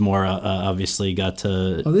multitudes more obviously got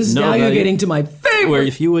to this is now you're getting to my favorite. Where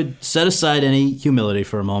if you would set aside any humility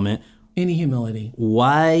for a moment. Any humility.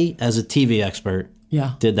 Why, as a TV expert,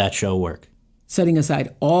 did that show work? Setting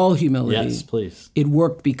aside all humility. Yes, please. It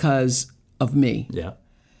worked because of me. Yeah.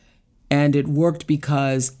 And it worked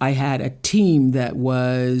because I had a team that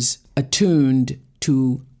was attuned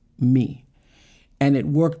to me. And it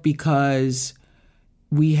worked because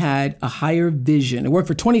we had a higher vision. It worked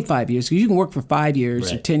for 25 years, because you can work for 5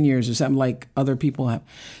 years or 10 years or something like other people have.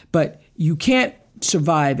 But you can't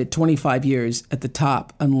survive at 25 years at the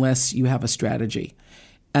top unless you have a strategy.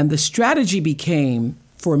 And the strategy became,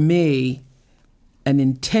 for me, an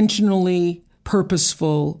intentionally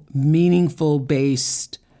purposeful, meaningful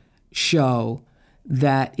based show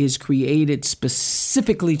that is created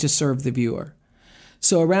specifically to serve the viewer.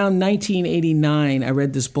 So around 1989, I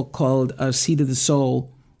read this book called A Seat of the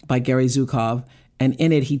Soul by Gary Zukov. And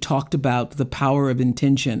in it, he talked about the power of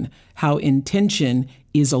intention, how intention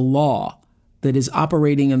is a law that is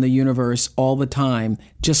operating in the universe all the time,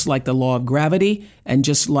 just like the law of gravity and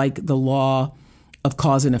just like the law of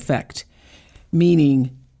cause and effect.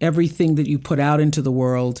 Meaning everything that you put out into the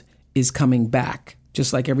world is coming back.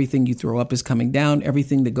 Just like everything you throw up is coming down,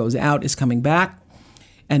 everything that goes out is coming back.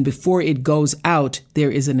 And before it goes out, there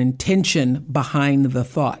is an intention behind the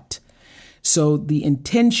thought. So the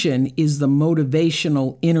intention is the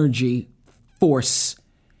motivational energy force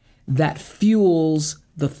that fuels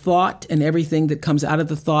the thought and everything that comes out of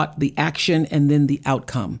the thought, the action, and then the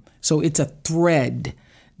outcome. So it's a thread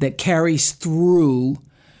that carries through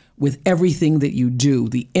with everything that you do.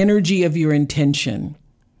 The energy of your intention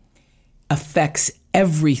affects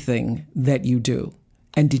everything that you do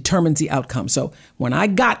and determines the outcome. So when I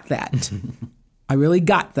got that, I really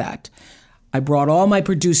got that, I brought all my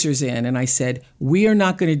producers in and I said, we are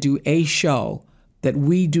not going to do a show that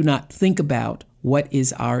we do not think about what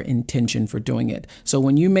is our intention for doing it. So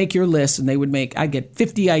when you make your list, and I get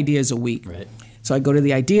 50 ideas a week. Right. So I'd go to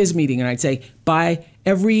the ideas meeting and I'd say, by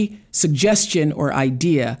every suggestion or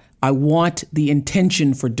idea, I want the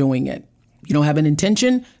intention for doing it. You don't have an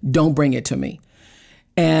intention, don't bring it to me.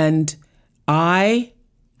 And I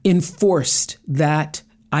enforced that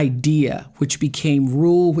idea, which became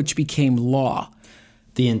rule, which became law.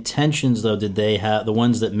 The intentions, though, did they have, the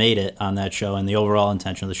ones that made it on that show and the overall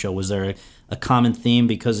intention of the show, was there a common theme?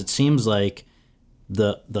 Because it seems like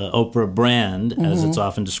the Oprah brand, as it's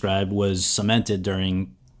often described, was cemented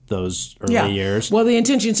during those early years. Well, the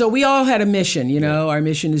intention, so we all had a mission, you know. Our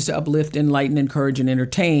mission is to uplift, enlighten, encourage, and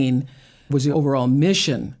entertain was the overall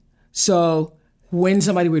mission. So when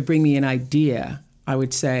somebody would bring me an idea, I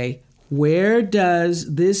would say, where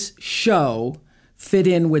does this show fit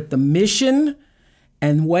in with the mission?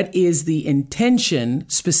 And what is the intention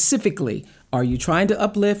specifically? Are you trying to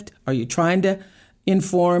uplift? Are you trying to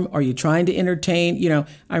inform? Are you trying to entertain? You know,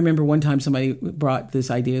 I remember one time somebody brought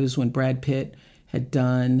this idea. It was when Brad Pitt had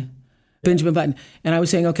done Benjamin Button. And I was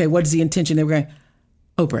saying, okay, what is the intention? They were going,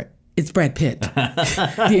 Oprah, it's Brad Pitt.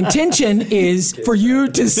 The intention is for you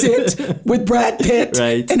to sit with Brad Pitt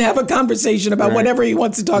and have a conversation about whatever he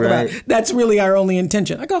wants to talk about. That's really our only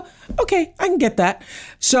intention. I go, okay, I can get that.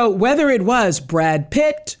 So whether it was Brad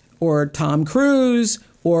Pitt or Tom Cruise,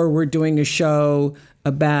 or we're doing a show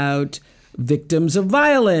about victims of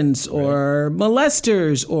violence or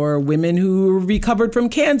molesters or women who recovered from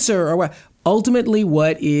cancer, or ultimately,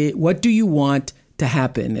 what do you want to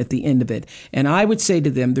happen at the end of it? And I would say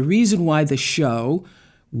to them, the reason why the show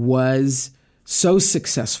was so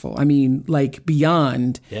successful, I mean, like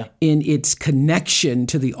beyond in its connection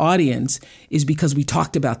to the audience, is because we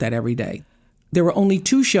talked about that every day. There were only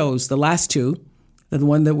two shows, the last two, the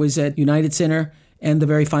one that was at United Center and the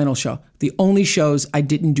very final show. The only shows I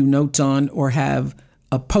didn't do notes on or have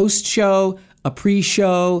a post-show, a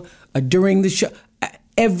pre-show, a during the show,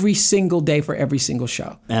 every single day for every single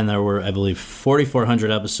show. And there were, I believe,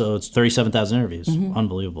 4,400 episodes, 37,000 interviews.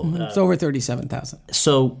 Unbelievable. It's over 37,000.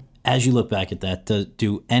 So as you look back at that,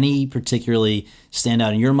 do any particularly stand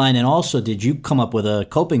out in your mind? And also, did you come up with a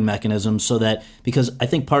coping mechanism so that, because I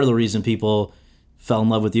think part of the reason people fell in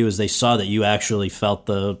love with you is they saw that you actually felt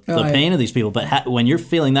the pain of these people. But when you're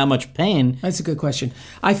feeling that much pain... That's a good question.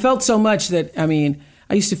 I felt so much that, I mean,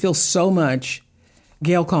 I used to feel so much.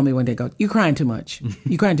 Gail called me one day and goes, you're crying too much.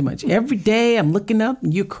 You're crying too much. Every day I'm looking up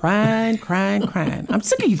and you're crying. I'm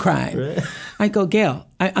sick of you crying. Right. I go, Gail,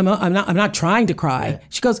 I'm not trying to cry. Right.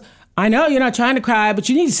 She goes, I know you're not trying to cry, but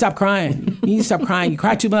you need to stop crying. You need to stop crying. You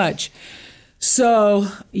cry too much. So,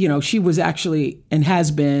 you know, she was actually and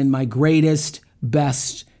has been my greatest,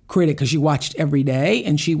 best critic, because she watched every day,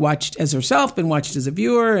 and she watched as herself and watched as a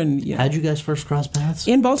viewer. And how'd you guys first cross paths?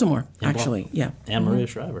 In Baltimore, actually. Yeah. And Maria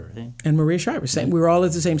Shriver. Hey. And Maria Shriver. Same. We were all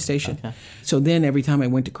at the same station. Okay. So then every time I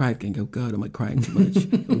went to cry, I'd go, God, am I crying too much?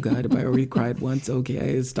 Oh God, have I already cried once?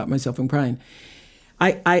 Okay, I stopped myself from crying.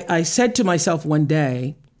 I said to myself one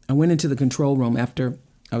day, I went into the control room after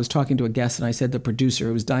I was talking to a guest, and I said, the producer,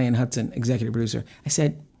 it was Diane Hudson, executive producer, I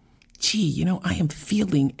said, gee, you know, I am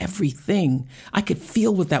feeling everything. I could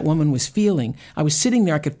feel what that woman was feeling. I was sitting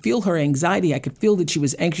there. I could feel her anxiety. I could feel that she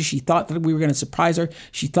was anxious. She thought that we were going to surprise her.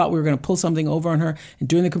 She thought we were going to pull something over on her. And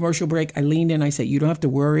during the commercial break, I leaned in. I said, you don't have to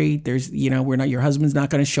worry. There's, you know, your husband's not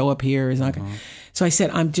going to show up here. He's not gonna. So I said,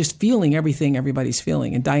 I'm just feeling everything everybody's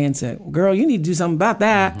feeling. And Diane said, well, girl, you need to do something about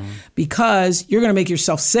that because you're going to make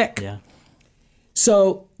yourself sick. Yeah.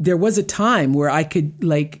 So there was a time where I could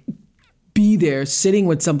be there sitting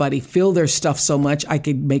with somebody, feel their stuff so much I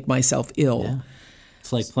could make myself ill. Yeah.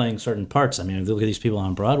 It's like playing certain parts. I mean, look at these people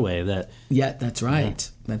on Broadway Yeah, that's right.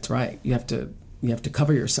 Yeah. That's right. You have to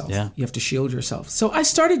cover yourself. Yeah. You have to shield yourself. So I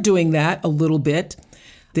started doing that a little bit.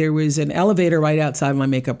 There was an elevator right outside my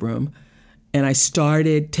makeup room, and I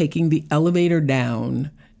started taking the elevator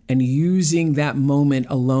down and using that moment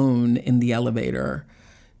alone in the elevator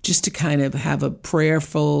just to kind of have a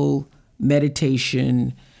prayerful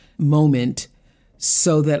meditation moment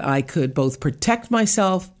so that I could both protect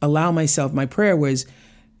myself, allow myself. My prayer was,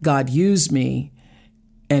 God, use me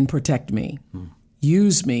and protect me.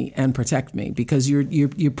 use me and protect me, because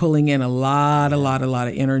you're pulling in a lot of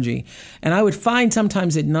energy. And I would find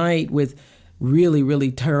sometimes at night with really,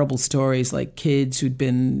 really terrible stories, like kids who'd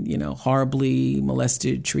been, horribly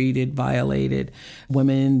molested, treated, violated,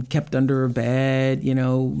 women kept under a bed,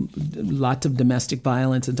 lots of domestic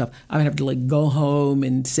violence and stuff. I would have to go home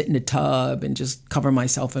and sit in a tub and just cover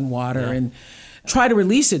myself in water and try to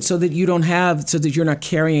release it so that you're not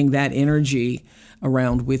carrying that energy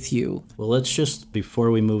around with you. Well, let's just,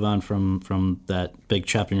 before we move on from that big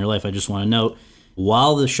chapter in your life, I just want to note,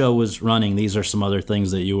 while the show was running, these are some other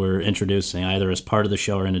things that you were introducing, either as part of the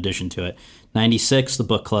show or in addition to it. 96, the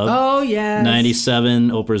book club. Oh, yes. 97,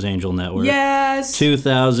 Oprah's Angel Network. Yes.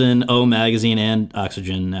 2000, O Magazine and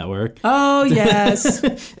Oxygen Network. Oh, yes.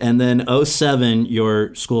 And then 07,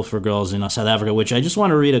 your School for Girls in South Africa, which I just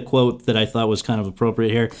want to read a quote that I thought was kind of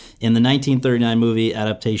appropriate here. In the 1939 movie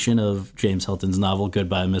adaptation of James Hilton's novel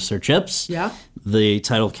Goodbye, Mr. Chips, the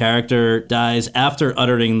title character dies after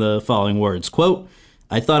uttering the following words, quote,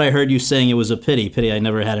 "I thought I heard you saying it was a pity I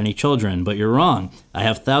never had any children, but you're wrong. I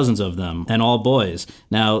have thousands of them, and all boys."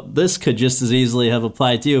 Now, this could just as easily have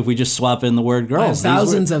applied to you if we just swap in the word girls.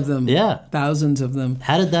 Thousands of them. Yeah. Thousands of them.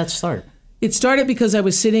 How did that start? It started because I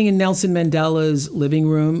was sitting in Nelson Mandela's living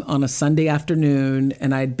room on a Sunday afternoon,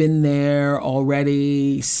 and I'd been there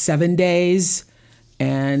already 7 days,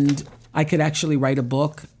 and I could actually write a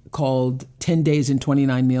book called 10 Days and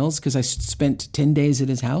 29 Meals, because I spent 10 days at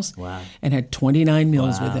his house and had 29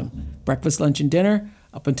 meals with him. Breakfast, lunch, and dinner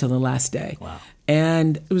up until the last day. Wow.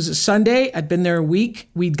 And it was a Sunday. I'd been there a week.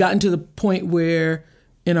 We'd gotten to the point where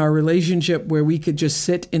in our relationship where we could just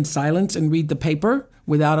sit in silence and read the paper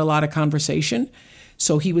without a lot of conversation.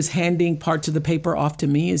 So he was handing parts of the paper off to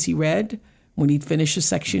me as he read. When he'd finish a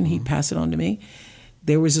section, he'd pass it on to me.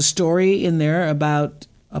 There was a story in there about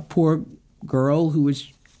a poor girl who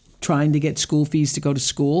was trying to get school fees to go to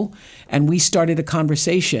school. And we started a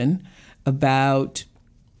conversation about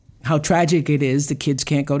how tragic it is that kids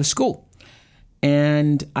can't go to school.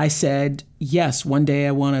 And I said, yes, one day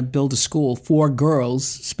I want to build a school for girls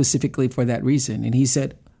specifically for that reason. And he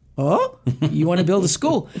said, oh, you want to build a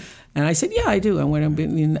school? And I said, yeah, I do. I want to,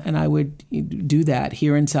 and I would do that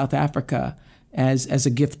here in South Africa as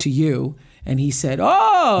a gift to you. And he said,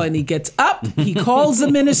 oh, and he gets up, he calls the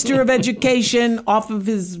Minister of Education off of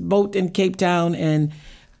his boat in Cape Town, and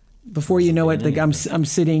before you know it, I'm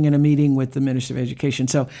sitting in a meeting with the Minister of Education.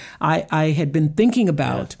 So I had been thinking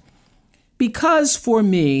about, because for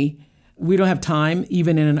me, we don't have time,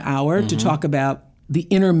 even in an hour, to talk about the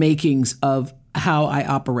inner makings of how I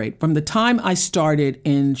operate. From the time I started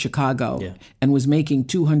in Chicago and was making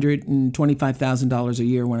 $225,000 a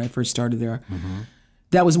year when I first started there,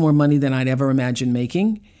 that was more money than I'd ever imagined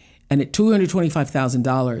making. And at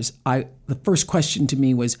 $225,000, the first question to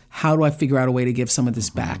me was, how do I figure out a way to give some of this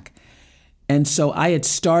back? And so I had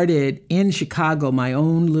started in Chicago my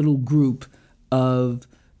own little group of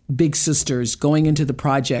big sisters going into the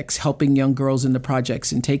projects, helping young girls in the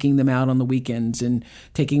projects and taking them out on the weekends and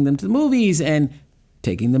taking them to the movies and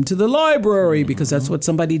taking them to the library, because that's what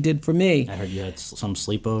somebody did for me. I heard you had some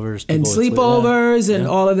sleepovers. And sleepovers and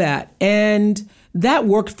all of that. And that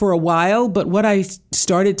worked for a while, but what I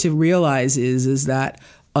started to realize is that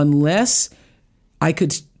unless I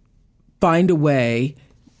could find a way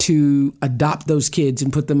to adopt those kids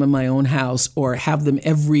and put them in my own house or have them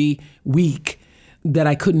every week, that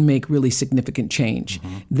I couldn't make really significant change.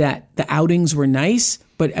 That the outings were nice,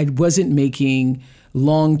 but I wasn't making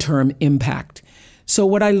long-term impact. So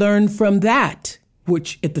what I learned from that,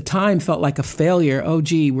 which at the time felt like a failure, oh,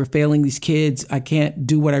 gee, we're failing these kids, I can't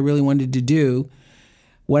do what I really wanted to do.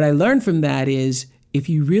 What I learned from that is, if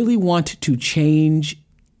you really want to change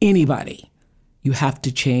anybody, you have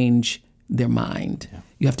to change their mind.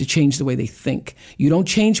 You have to change the way they think. You don't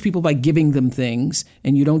change people by giving them things,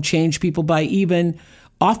 and you don't change people by even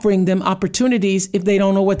offering them opportunities if they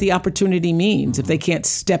don't know what the opportunity means, if they can't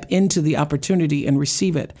step into the opportunity and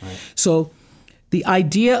receive it. So the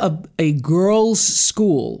idea of a girls'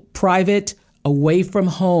 school, private, away from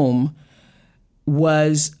home,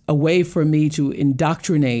 was a way for me to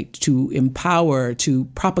indoctrinate, to empower, to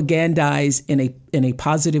propagandize in a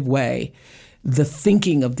positive way the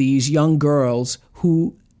thinking of these young girls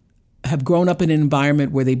who have grown up in an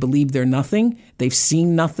environment where they believe they're nothing, they've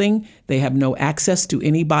seen nothing, they have no access to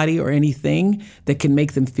anybody or anything that can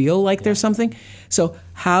make them feel like they're something. So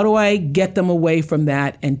how do I get them away from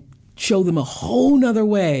that and show them a whole nother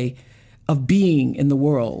way of being in the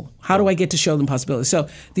world? How do I get to show them possibilities? So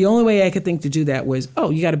the only way I could think to do that was,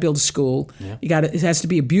 you got to build a school. It has to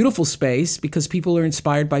be a beautiful space, because people are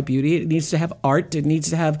inspired by beauty. It needs to have art. It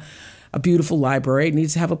needs to have a beautiful library. It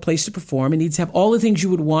needs to have a place to perform. It needs to have all the things you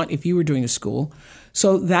would want if you were doing a school.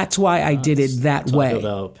 So that's why I did it that way. Talk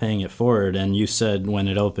about paying it forward. And you said when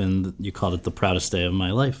it opened, you called it the proudest day of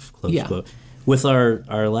my life, close quote. With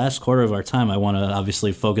our last quarter of our time, I want to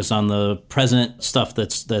obviously focus on the present stuff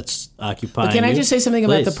that's occupying But can I just say something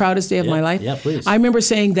about the proudest day of my life? Yeah, please. I remember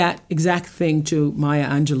saying that exact thing to Maya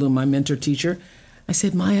Angelou, my mentor teacher. I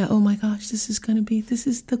said, Maya, oh my gosh, this is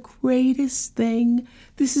the greatest thing.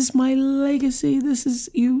 This is my legacy. This is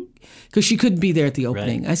you. Because she couldn't be there at the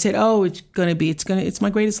opening. Right. I said, oh, it's my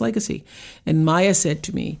greatest legacy. And Maya said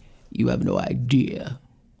to me, you have no idea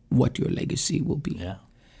what your legacy will be. Yeah.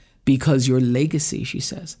 Because your legacy, she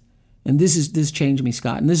says, and this changed me,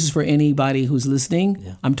 Scott, and this is for anybody who's listening.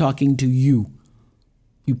 Yeah. I'm talking to you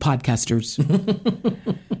podcasters.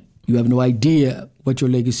 You have no idea what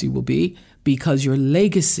your legacy will be, because your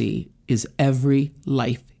legacy is every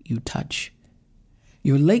life you touch.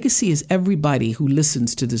 Your legacy is everybody who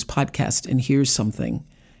listens to this podcast and hears something,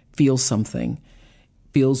 feels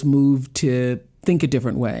moved to think a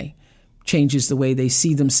different way, changes the way they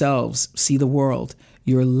see themselves, see the world.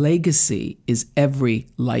 Your legacy is every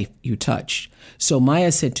life you touch. So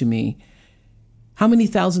Maya said to me, how many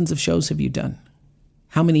thousands of shows have you done?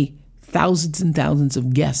 How many thousands and thousands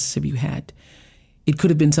of guests have you had? It could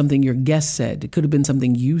have been something your guest said. It could have been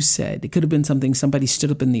something you said. It could have been something somebody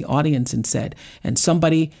stood up in the audience and said. And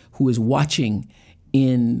somebody who is watching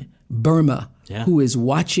in Burma, who is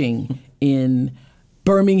watching in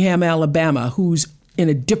Birmingham, Alabama, who's in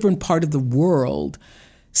a different part of the world,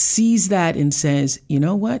 sees that and says, you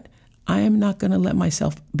know what? I am not going to let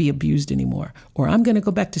myself be abused anymore, or I'm going to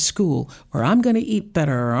go back to school, or I'm going to eat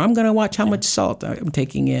better, or I'm going to watch how much salt I'm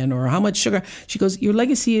taking in, or how much sugar. She goes, your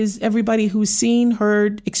legacy is everybody who's seen,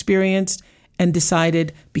 heard, experienced, and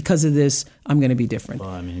decided because of this, I'm going to be different. Well,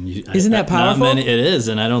 I mean, isn't that powerful? It is,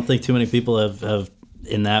 and I don't think too many people have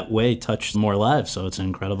in that way touched more lives, so it's an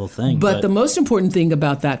incredible thing. But the most important thing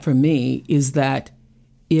about that for me is that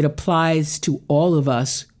it applies to all of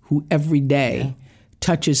us who every day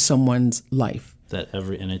touches someone's life.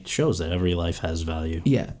 And it shows that every life has value.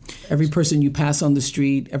 Yeah. Every person you pass on the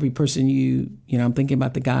street, every person I'm thinking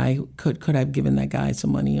about the guy, could I have given that guy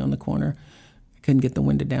some money on the corner? I couldn't get the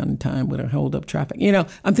window down in time, would have held up traffic.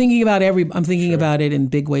 I'm thinking about about it in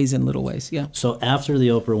big ways and little ways. Yeah. So after the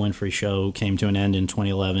Oprah Winfrey show came to an end in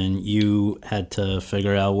 2011, you had to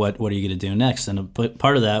figure out what are you going to do next? And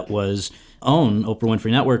part of that was own Oprah Winfrey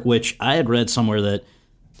Network, which I had read somewhere that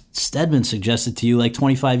Stedman suggested to you like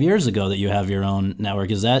 25 years ago that you have your own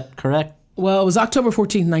network. Is that correct? Well, it was October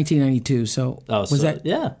 14th, 1992. So that?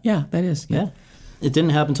 Yeah. Yeah, that is. Yeah. It didn't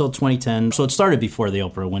happen until 2010. So it started before the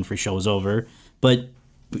Oprah Winfrey show was over. But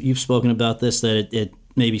you've spoken about this, that it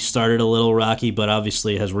maybe started a little rocky, but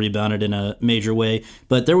obviously has rebounded in a major way.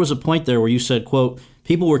 But there was a point there where you said, quote,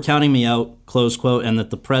 people were counting me out, close quote, and that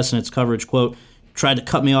the press and its coverage, quote, tried to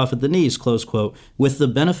cut me off at the knees, close quote. With the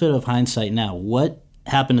benefit of hindsight now, what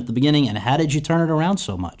happened at the beginning, and how did you turn it around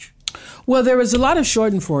so much? Well, there was a lot of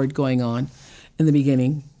schadenfreude going on in the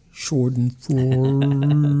beginning.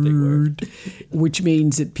 Schadenfreude. Which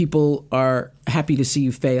means that people are happy to see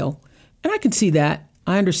you fail. And I can see that.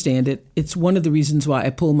 I understand it. It's one of the reasons why I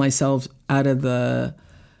pulled myself out of the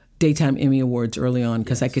Daytime Emmy Awards early on,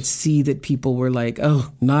 because I could see that people were like,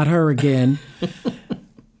 oh, not her again.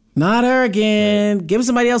 Not her again. Right. Give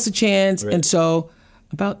somebody else a chance. Right. And so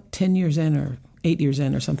about 10 years in or 8 years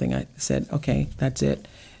in or something, I said, okay, that's it.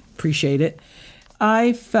 Appreciate it.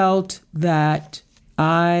 I felt that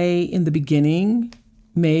I, in the beginning,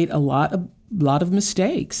 made a lot of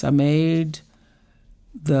mistakes. I made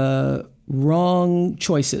the wrong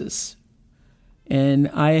choices. And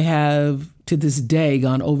I have, to this day,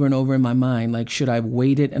 gone over and over in my mind, like, should I have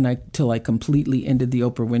waited till I completely ended the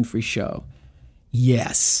Oprah Winfrey show?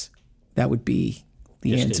 Yes, that would be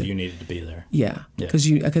the answer. You needed to be there. Yeah,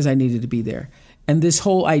 because I needed to be there. And this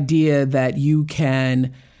whole idea that you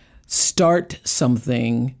can start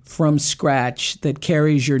something from scratch that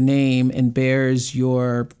carries your name and bears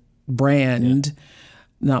your brand,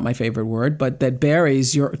 not my favorite word, but that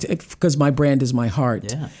bears because my brand is my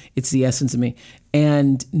heart. Yeah. It's the essence of me.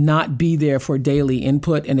 And not be there for daily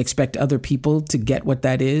input and expect other people to get what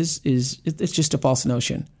that is it's just a false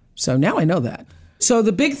notion. So now I know that. So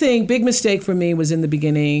the big mistake for me was in the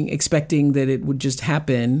beginning, expecting that it would just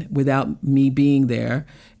happen without me being there.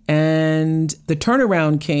 And the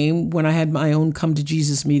turnaround came when I had my own come to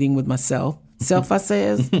Jesus meeting with myself. Self, I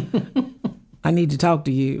says, I need to talk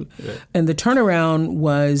to you. Right. And the turnaround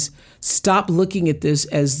was stop looking at this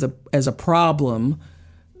as a problem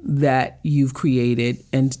that you've created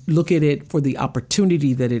and look at it for the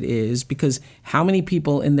opportunity that it is, because how many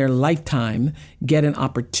people in their lifetime get an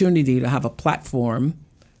opportunity to have a platform,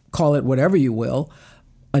 call it whatever you will,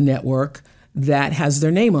 a network that has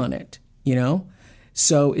their name on it, you know?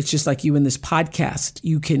 So it's just like you in this podcast.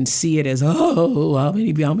 You can see it as, oh,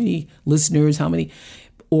 how many listeners,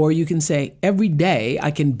 or you can say, every day I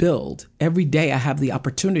can build. Every day I have the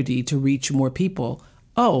opportunity to reach more people.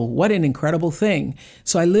 Oh, what an incredible thing.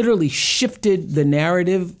 So I literally shifted the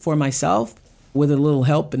narrative for myself with a little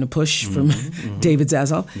help and a push from David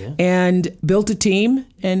Zaslav, and built a team,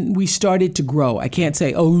 and we started to grow. I can't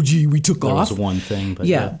say, oh, gee, we took off. That was one thing.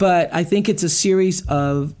 But but I think it's a series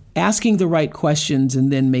of asking the right questions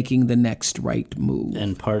and then making the next right move.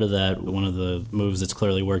 And part of that, one of the moves that's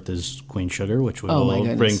clearly worked is Queen Sugar, which we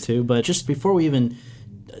will bring to. But just before we even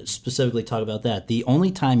specifically talk about that, the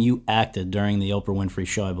only time you acted during the Oprah Winfrey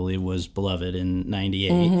show, I believe, was Beloved in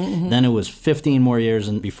 98. Then it was 15 more years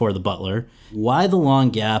before The Butler. Why the long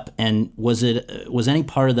gap, and was any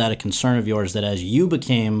part of that a concern of yours that as you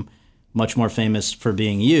became much more famous for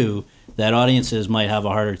being you, that audiences might have a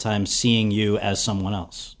harder time seeing you as someone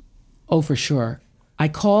else? Oh, for sure. I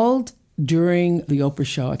called during the Oprah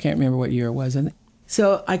show, I can't remember what year it was, and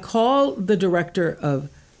so I called the director of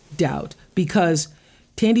Doubt because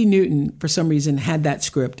Tandy Newton, for some reason, had that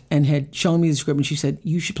script and had shown me the script, and she said,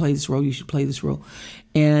 you should play this role, you should play this role.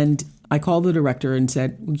 And I called the director and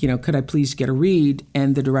said, could I please get a read?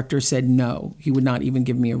 And the director said no, he would not even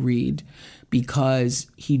give me a read because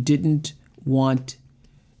he didn't want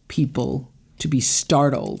people to be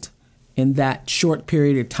startled in that short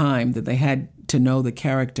period of time that they had to know the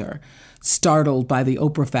character, startled by the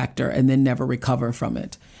Oprah factor and then never recover from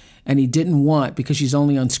it. And he didn't want, because she's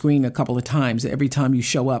only on screen a couple of times, every time you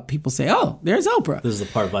show up, people say, oh, there's Oprah. This is the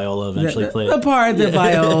part Viola eventually played. The part that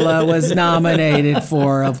Viola was nominated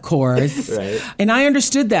for, of course. Right. And I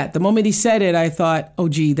understood that. The moment he said it, I thought, oh,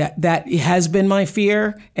 gee, that has been my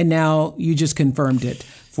fear, and now you just confirmed it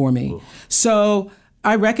for me. Ooh. So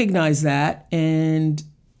I recognize that, and,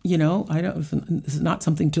 it's not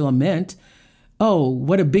something to lament. Oh,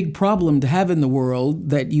 what a big problem to have in the world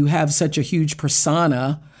that you have such a huge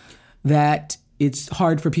persona that it's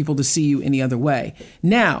hard for people to see you any other way.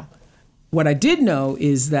 Now, what I did know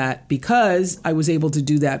is that because I was able to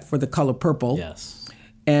do that for The Color Purple, yes,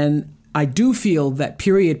 and I do feel that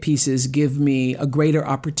period pieces give me a greater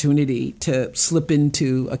opportunity to slip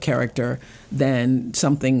into a character than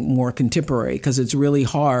something more contemporary, because it's really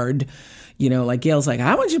hard. Like Gail's like,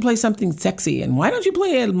 I want you to play something sexy, and why don't you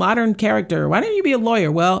play a modern character? Why don't you be a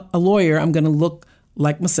lawyer? Well, a lawyer, I'm going to look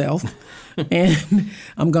like myself, and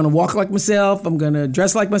I'm going to walk like myself. I'm going to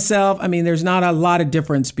dress like myself. I mean, there's not a lot of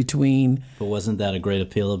difference between. But wasn't that a great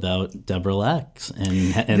appeal about Deborah Lax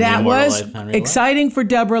and that was exciting for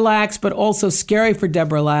Deborah Lax, but also scary for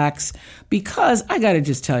Deborah Lax, because I got to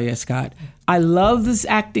just tell you, Scott, I love this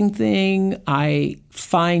acting thing. I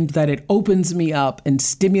find that it opens me up and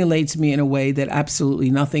stimulates me in a way that absolutely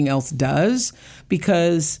nothing else does,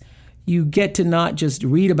 because you get to not just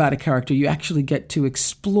read about a character, you actually get to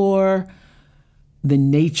explore the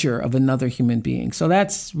nature of another human being. So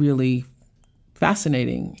that's really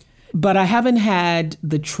fascinating. But I haven't had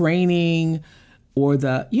the training or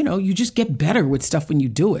you just get better with stuff when you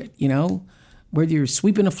do it, whether you're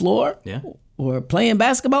sweeping the floor or playing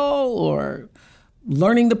basketball or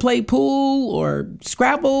learning to play pool or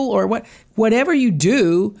Scrabble or whatever you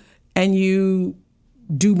do, and you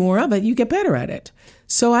do more of it, you get better at it.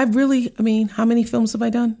 So I've really, how many films have I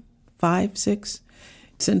done? 5, 6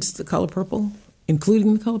 since The Color Purple,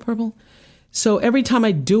 including The Color Purple. So every time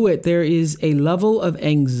I do it, there is a level of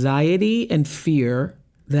anxiety and fear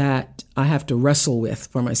that I have to wrestle with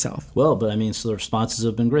for myself. Well, but so the responses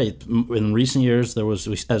have been great. In recent years, there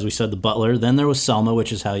was, as we said, The Butler. Then there was Selma,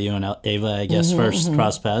 which is how you and Ava, I guess, first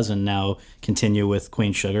crossed paths, and now continue with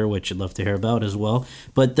Queen Sugar, which I'd love to hear about as well.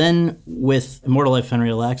 But then with Immortal Life of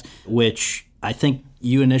Henrietta Lacks, which I think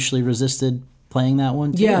you initially resisted playing that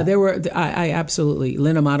one too. Yeah, there were. I absolutely.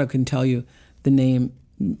 Lynn Amato can tell you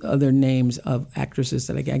other names of actresses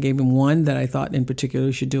that I gave him one that I thought in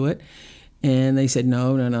particular should do it, and they said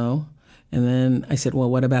no. And then I said, well,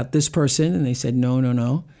 what about this person? And they said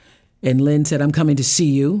no. And Lynn said, I'm coming to see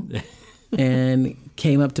you, and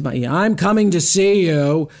came up to I'm coming to see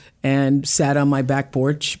you, and sat on my back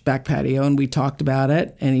patio, and we talked about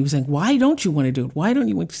it. And he was like, why don't you want to do it? Why don't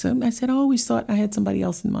you want to? And I said, I always thought I had somebody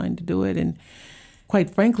else in mind to do it. And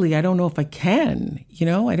quite frankly, I don't know if I can.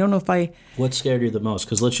 I don't know if I... What scared you the most?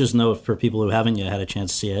 Because let's just know, for people who haven't yet had a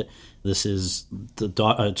chance to see it, this is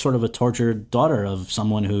sort of a tortured daughter of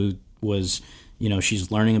someone who was,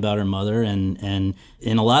 she's learning about her mother, and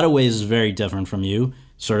in a lot of ways is very different from you.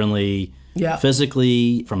 Certainly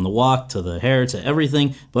physically, from the walk to the hair to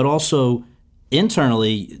everything, but also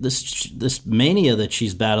internally, this mania that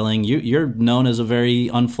she's battling, you're known as a very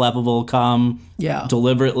unflappable, calm,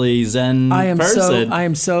 deliberately Zen person. I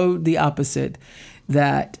am so the opposite,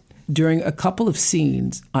 that during a couple of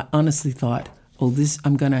scenes, I honestly thought,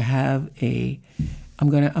 I'm gonna have a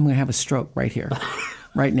stroke right here.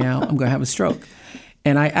 Right now, I'm gonna have a stroke.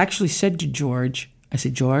 And I actually said to George,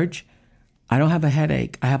 George, I don't have a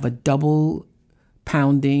headache. I have a double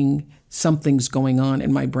pounding, something's going on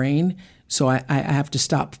in my brain. So I have to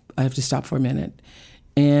stop. I have to stop for a minute.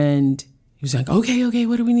 And he was like, okay,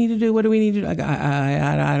 what do we need to do? What do we need to do?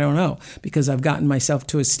 I don't know, because I've gotten myself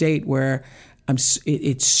to a state where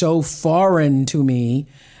it's so foreign to me.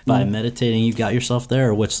 By meditating, you got yourself there,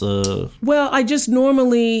 or what's the... Well, I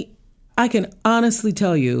can honestly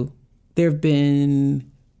tell you, there have been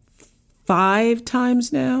 5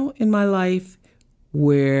 times now in my life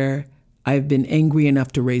where I've been angry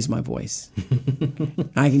enough to raise my voice.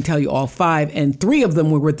 I can tell you all 5, and 3 of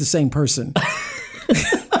them were with the same person.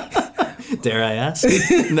 Dare I ask?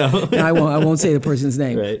 No. I won't say the person's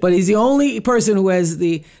name. Right. But he's the only person who has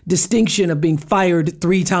the distinction of being fired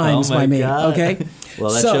 3 times by me. God. Okay?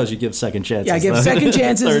 Well, that shows you give second chances. Yeah, I give second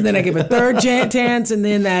chances, and then I give a third chance, and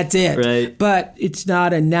then that's it. Right. But it's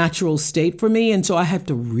not a natural state for me, and so I have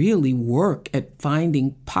to really work at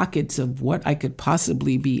finding pockets of what I could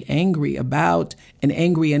possibly be angry about and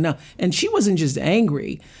angry enough. And she wasn't just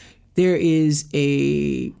angry. There is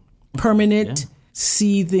a permanent,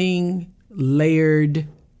 seething, layered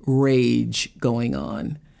rage going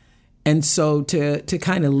on. And so to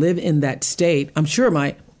kind of live in that state, I'm sure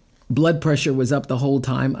my blood pressure was up the whole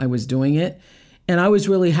time I was doing it. And I was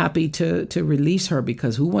really happy to release her,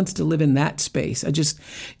 because who wants to live in that space? this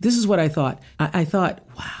is what I thought. I thought,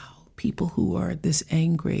 wow, people who are this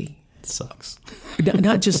angry. It sucks.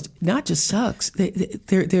 not just sucks.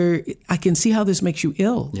 They're I can see how this makes you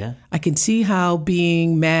ill. Yeah. I can see how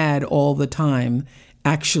being mad all the time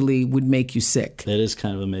actually would make you sick. It is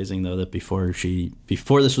kind of amazing, though, that before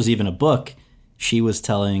this was even a book, she was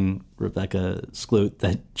telling Rebecca Skloot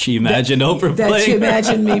that she imagined Oprah playing her. That she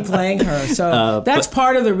imagined me playing her. So that's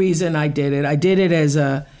part of the reason I did it. I did it as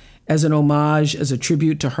an homage, as a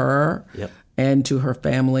tribute to her and to her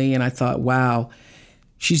family. And I thought, wow.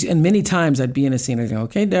 And many times I'd be in a scene and go,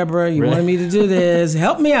 okay, Deborah, you wanted me to do this.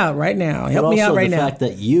 Help me out right now. Help me out right now. The fact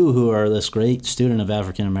that you, who are this great student of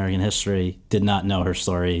African American history, did not know her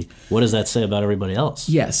story, what does that say about everybody else?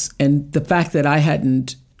 Yes. And the fact that I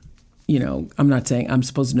hadn't, I'm not saying I'm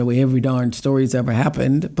supposed to know every darn story that's ever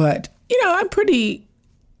happened, but, I'm pretty,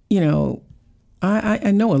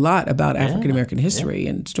 I know a lot about African American history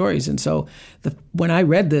and stories. And so when I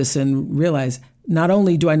read this and realized, not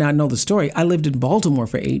only do I not know the story, I lived in Baltimore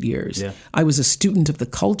for 8 years. Yeah. I was a student of the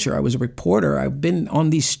culture. I was a reporter. I've been on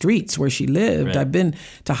these streets where she lived. Right. I've been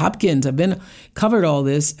to Hopkins. Covered all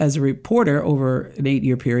this as a reporter over an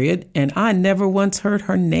 8-year period, and I never once heard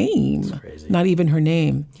her name. That's crazy. Not even her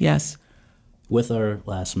name. Yes. With our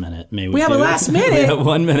last minute, maybe we have a last minute. We have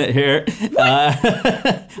 1 minute here.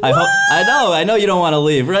 I know you don't want to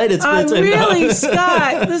leave, right? It's good to know.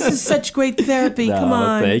 Scott. This is such great therapy. No, come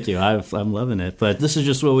on. Thank you. I'm loving it. But this is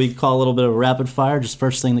just what we call a little bit of rapid fire. Just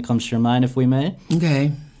first thing that comes to your mind, if we may.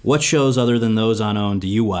 Okay. What shows other than those on OWN do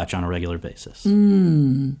you watch on a regular basis?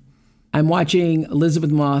 I'm watching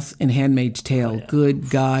Elizabeth Moss and Handmaid's Tale. Oh, yeah. Good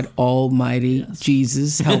God Almighty, yes.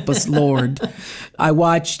 Jesus, help us, Lord. I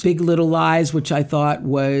watched Big Little Lies, which I thought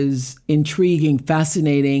was intriguing,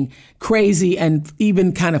 fascinating, crazy, and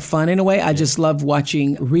even kind of fun in a way. I just love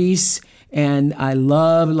watching Reese, and I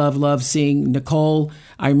love seeing Nicole.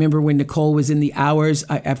 I remember when Nicole was in the hours,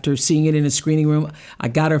 after seeing it in a screening room, I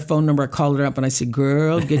got her phone number, I called her up, and I said,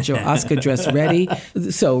 girl, get your Oscar dress ready.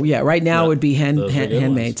 So, yeah, right now it would be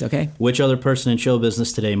Handmaids, okay? Which other person in show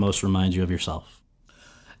business today most reminds you of yourself?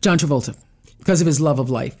 John Travolta, because of his love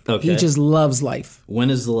of life. Okay. He just loves life.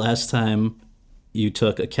 When is the last time you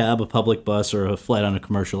took a cab, a public bus, or a flight on a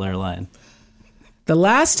commercial airline? The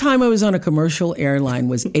last time I was on a commercial airline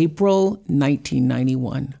was April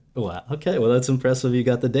 1991. Wow. Okay. Well, that's impressive. You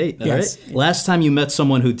got the date. All right. Last time you met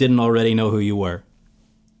someone who didn't already know who you were?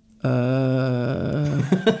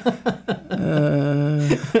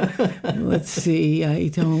 Let's see. I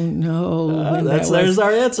don't know. There's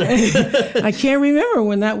our answer. I can't remember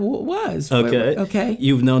when that was. Okay.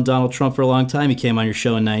 You've known Donald Trump for a long time. He came on your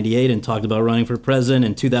show in 98 and talked about running for president.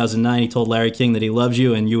 In 2009, he told Larry King that he loves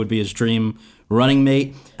you and you would be his dream running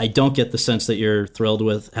mate. I don't get the sense that you're thrilled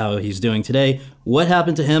with how he's doing today. What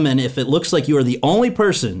happened to him? And if it looks like you are the only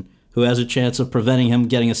person who has a chance of preventing him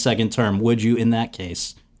getting a second term, would you, in that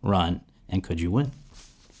case, run? And could you win?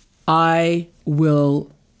 I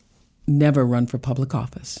will never run for public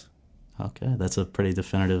office. Okay, that's a pretty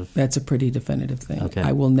definitive... That's a pretty definitive thing. Okay.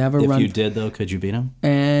 I will never run... If you did, though, could you beat him?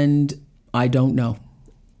 And I don't know.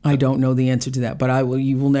 I don't know the answer to that. But I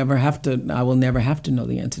will never have to know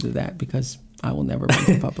the answer to that because I will never run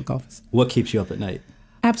for public office. What keeps you up at night?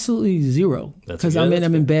 Absolutely zero. Because I'm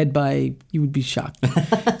in bed by... You would be shocked.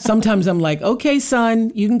 Sometimes I'm like, okay,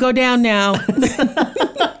 son, you can go down now.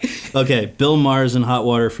 Okay, Bill Maher's in hot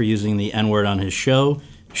water for using the N-word on his show.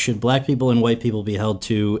 Should black people and white people be held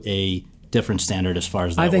to a different standard as far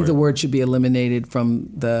as that I think word? the word should be eliminated from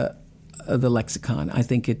the lexicon. I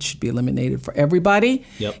think it should be eliminated for everybody.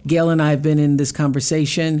 Yep. Gail and I have been in this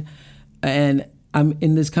conversation, and I'm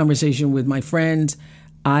in this conversation with my friends.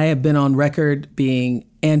 I have been on record being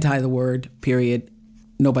anti the word, period.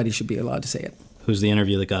 Nobody should be allowed to say it. Who's the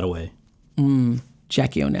interview that got away?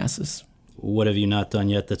 Jackie Onassis. What have you not done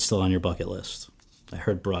yet that's still on your bucket list? I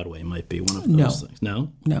heard Broadway might be one of those things.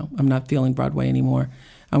 No? No, I'm not feeling Broadway anymore.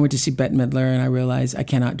 I went to see Bette Midler, and I realized I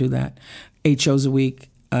cannot do that. 8 shows a week,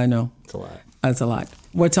 I know. It's a lot. That's a lot.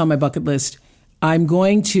 What's on my bucket list? I'm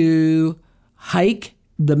going to hike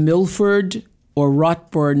the Milford or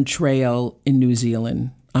Rothburn Trail in New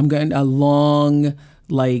Zealand. I'm going a long,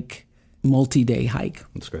 multi-day hike.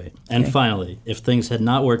 That's great. And finally, if things had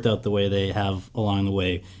not worked out the way they have along the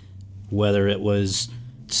way, whether it was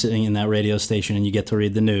sitting in that radio station and you get to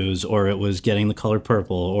read the news, or it was getting the color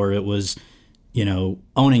purple, or it was,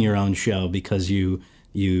 owning your own show because you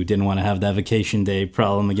didn't want to have that vacation day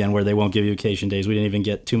problem again where they won't give you vacation days. We didn't even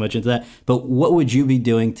get too much into that. But what would you be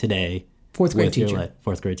doing today? Fourth grade teacher.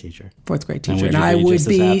 Fourth grade teacher. And I would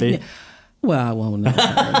be happy? Well, no,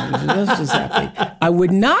 that's just happy. I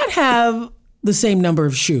would not have the same number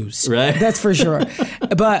of shoes. Right. That's for sure.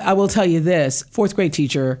 But I will tell you this, fourth grade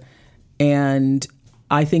teacher, and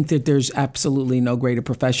I think that there's absolutely no greater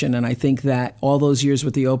profession. And I think that all those years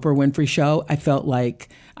with the Oprah Winfrey show, I felt like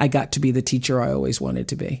I got to be the teacher I always wanted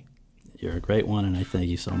to be. You're a great one, and I thank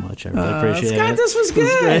you so much. I really appreciate Scott, it. this was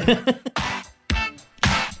good.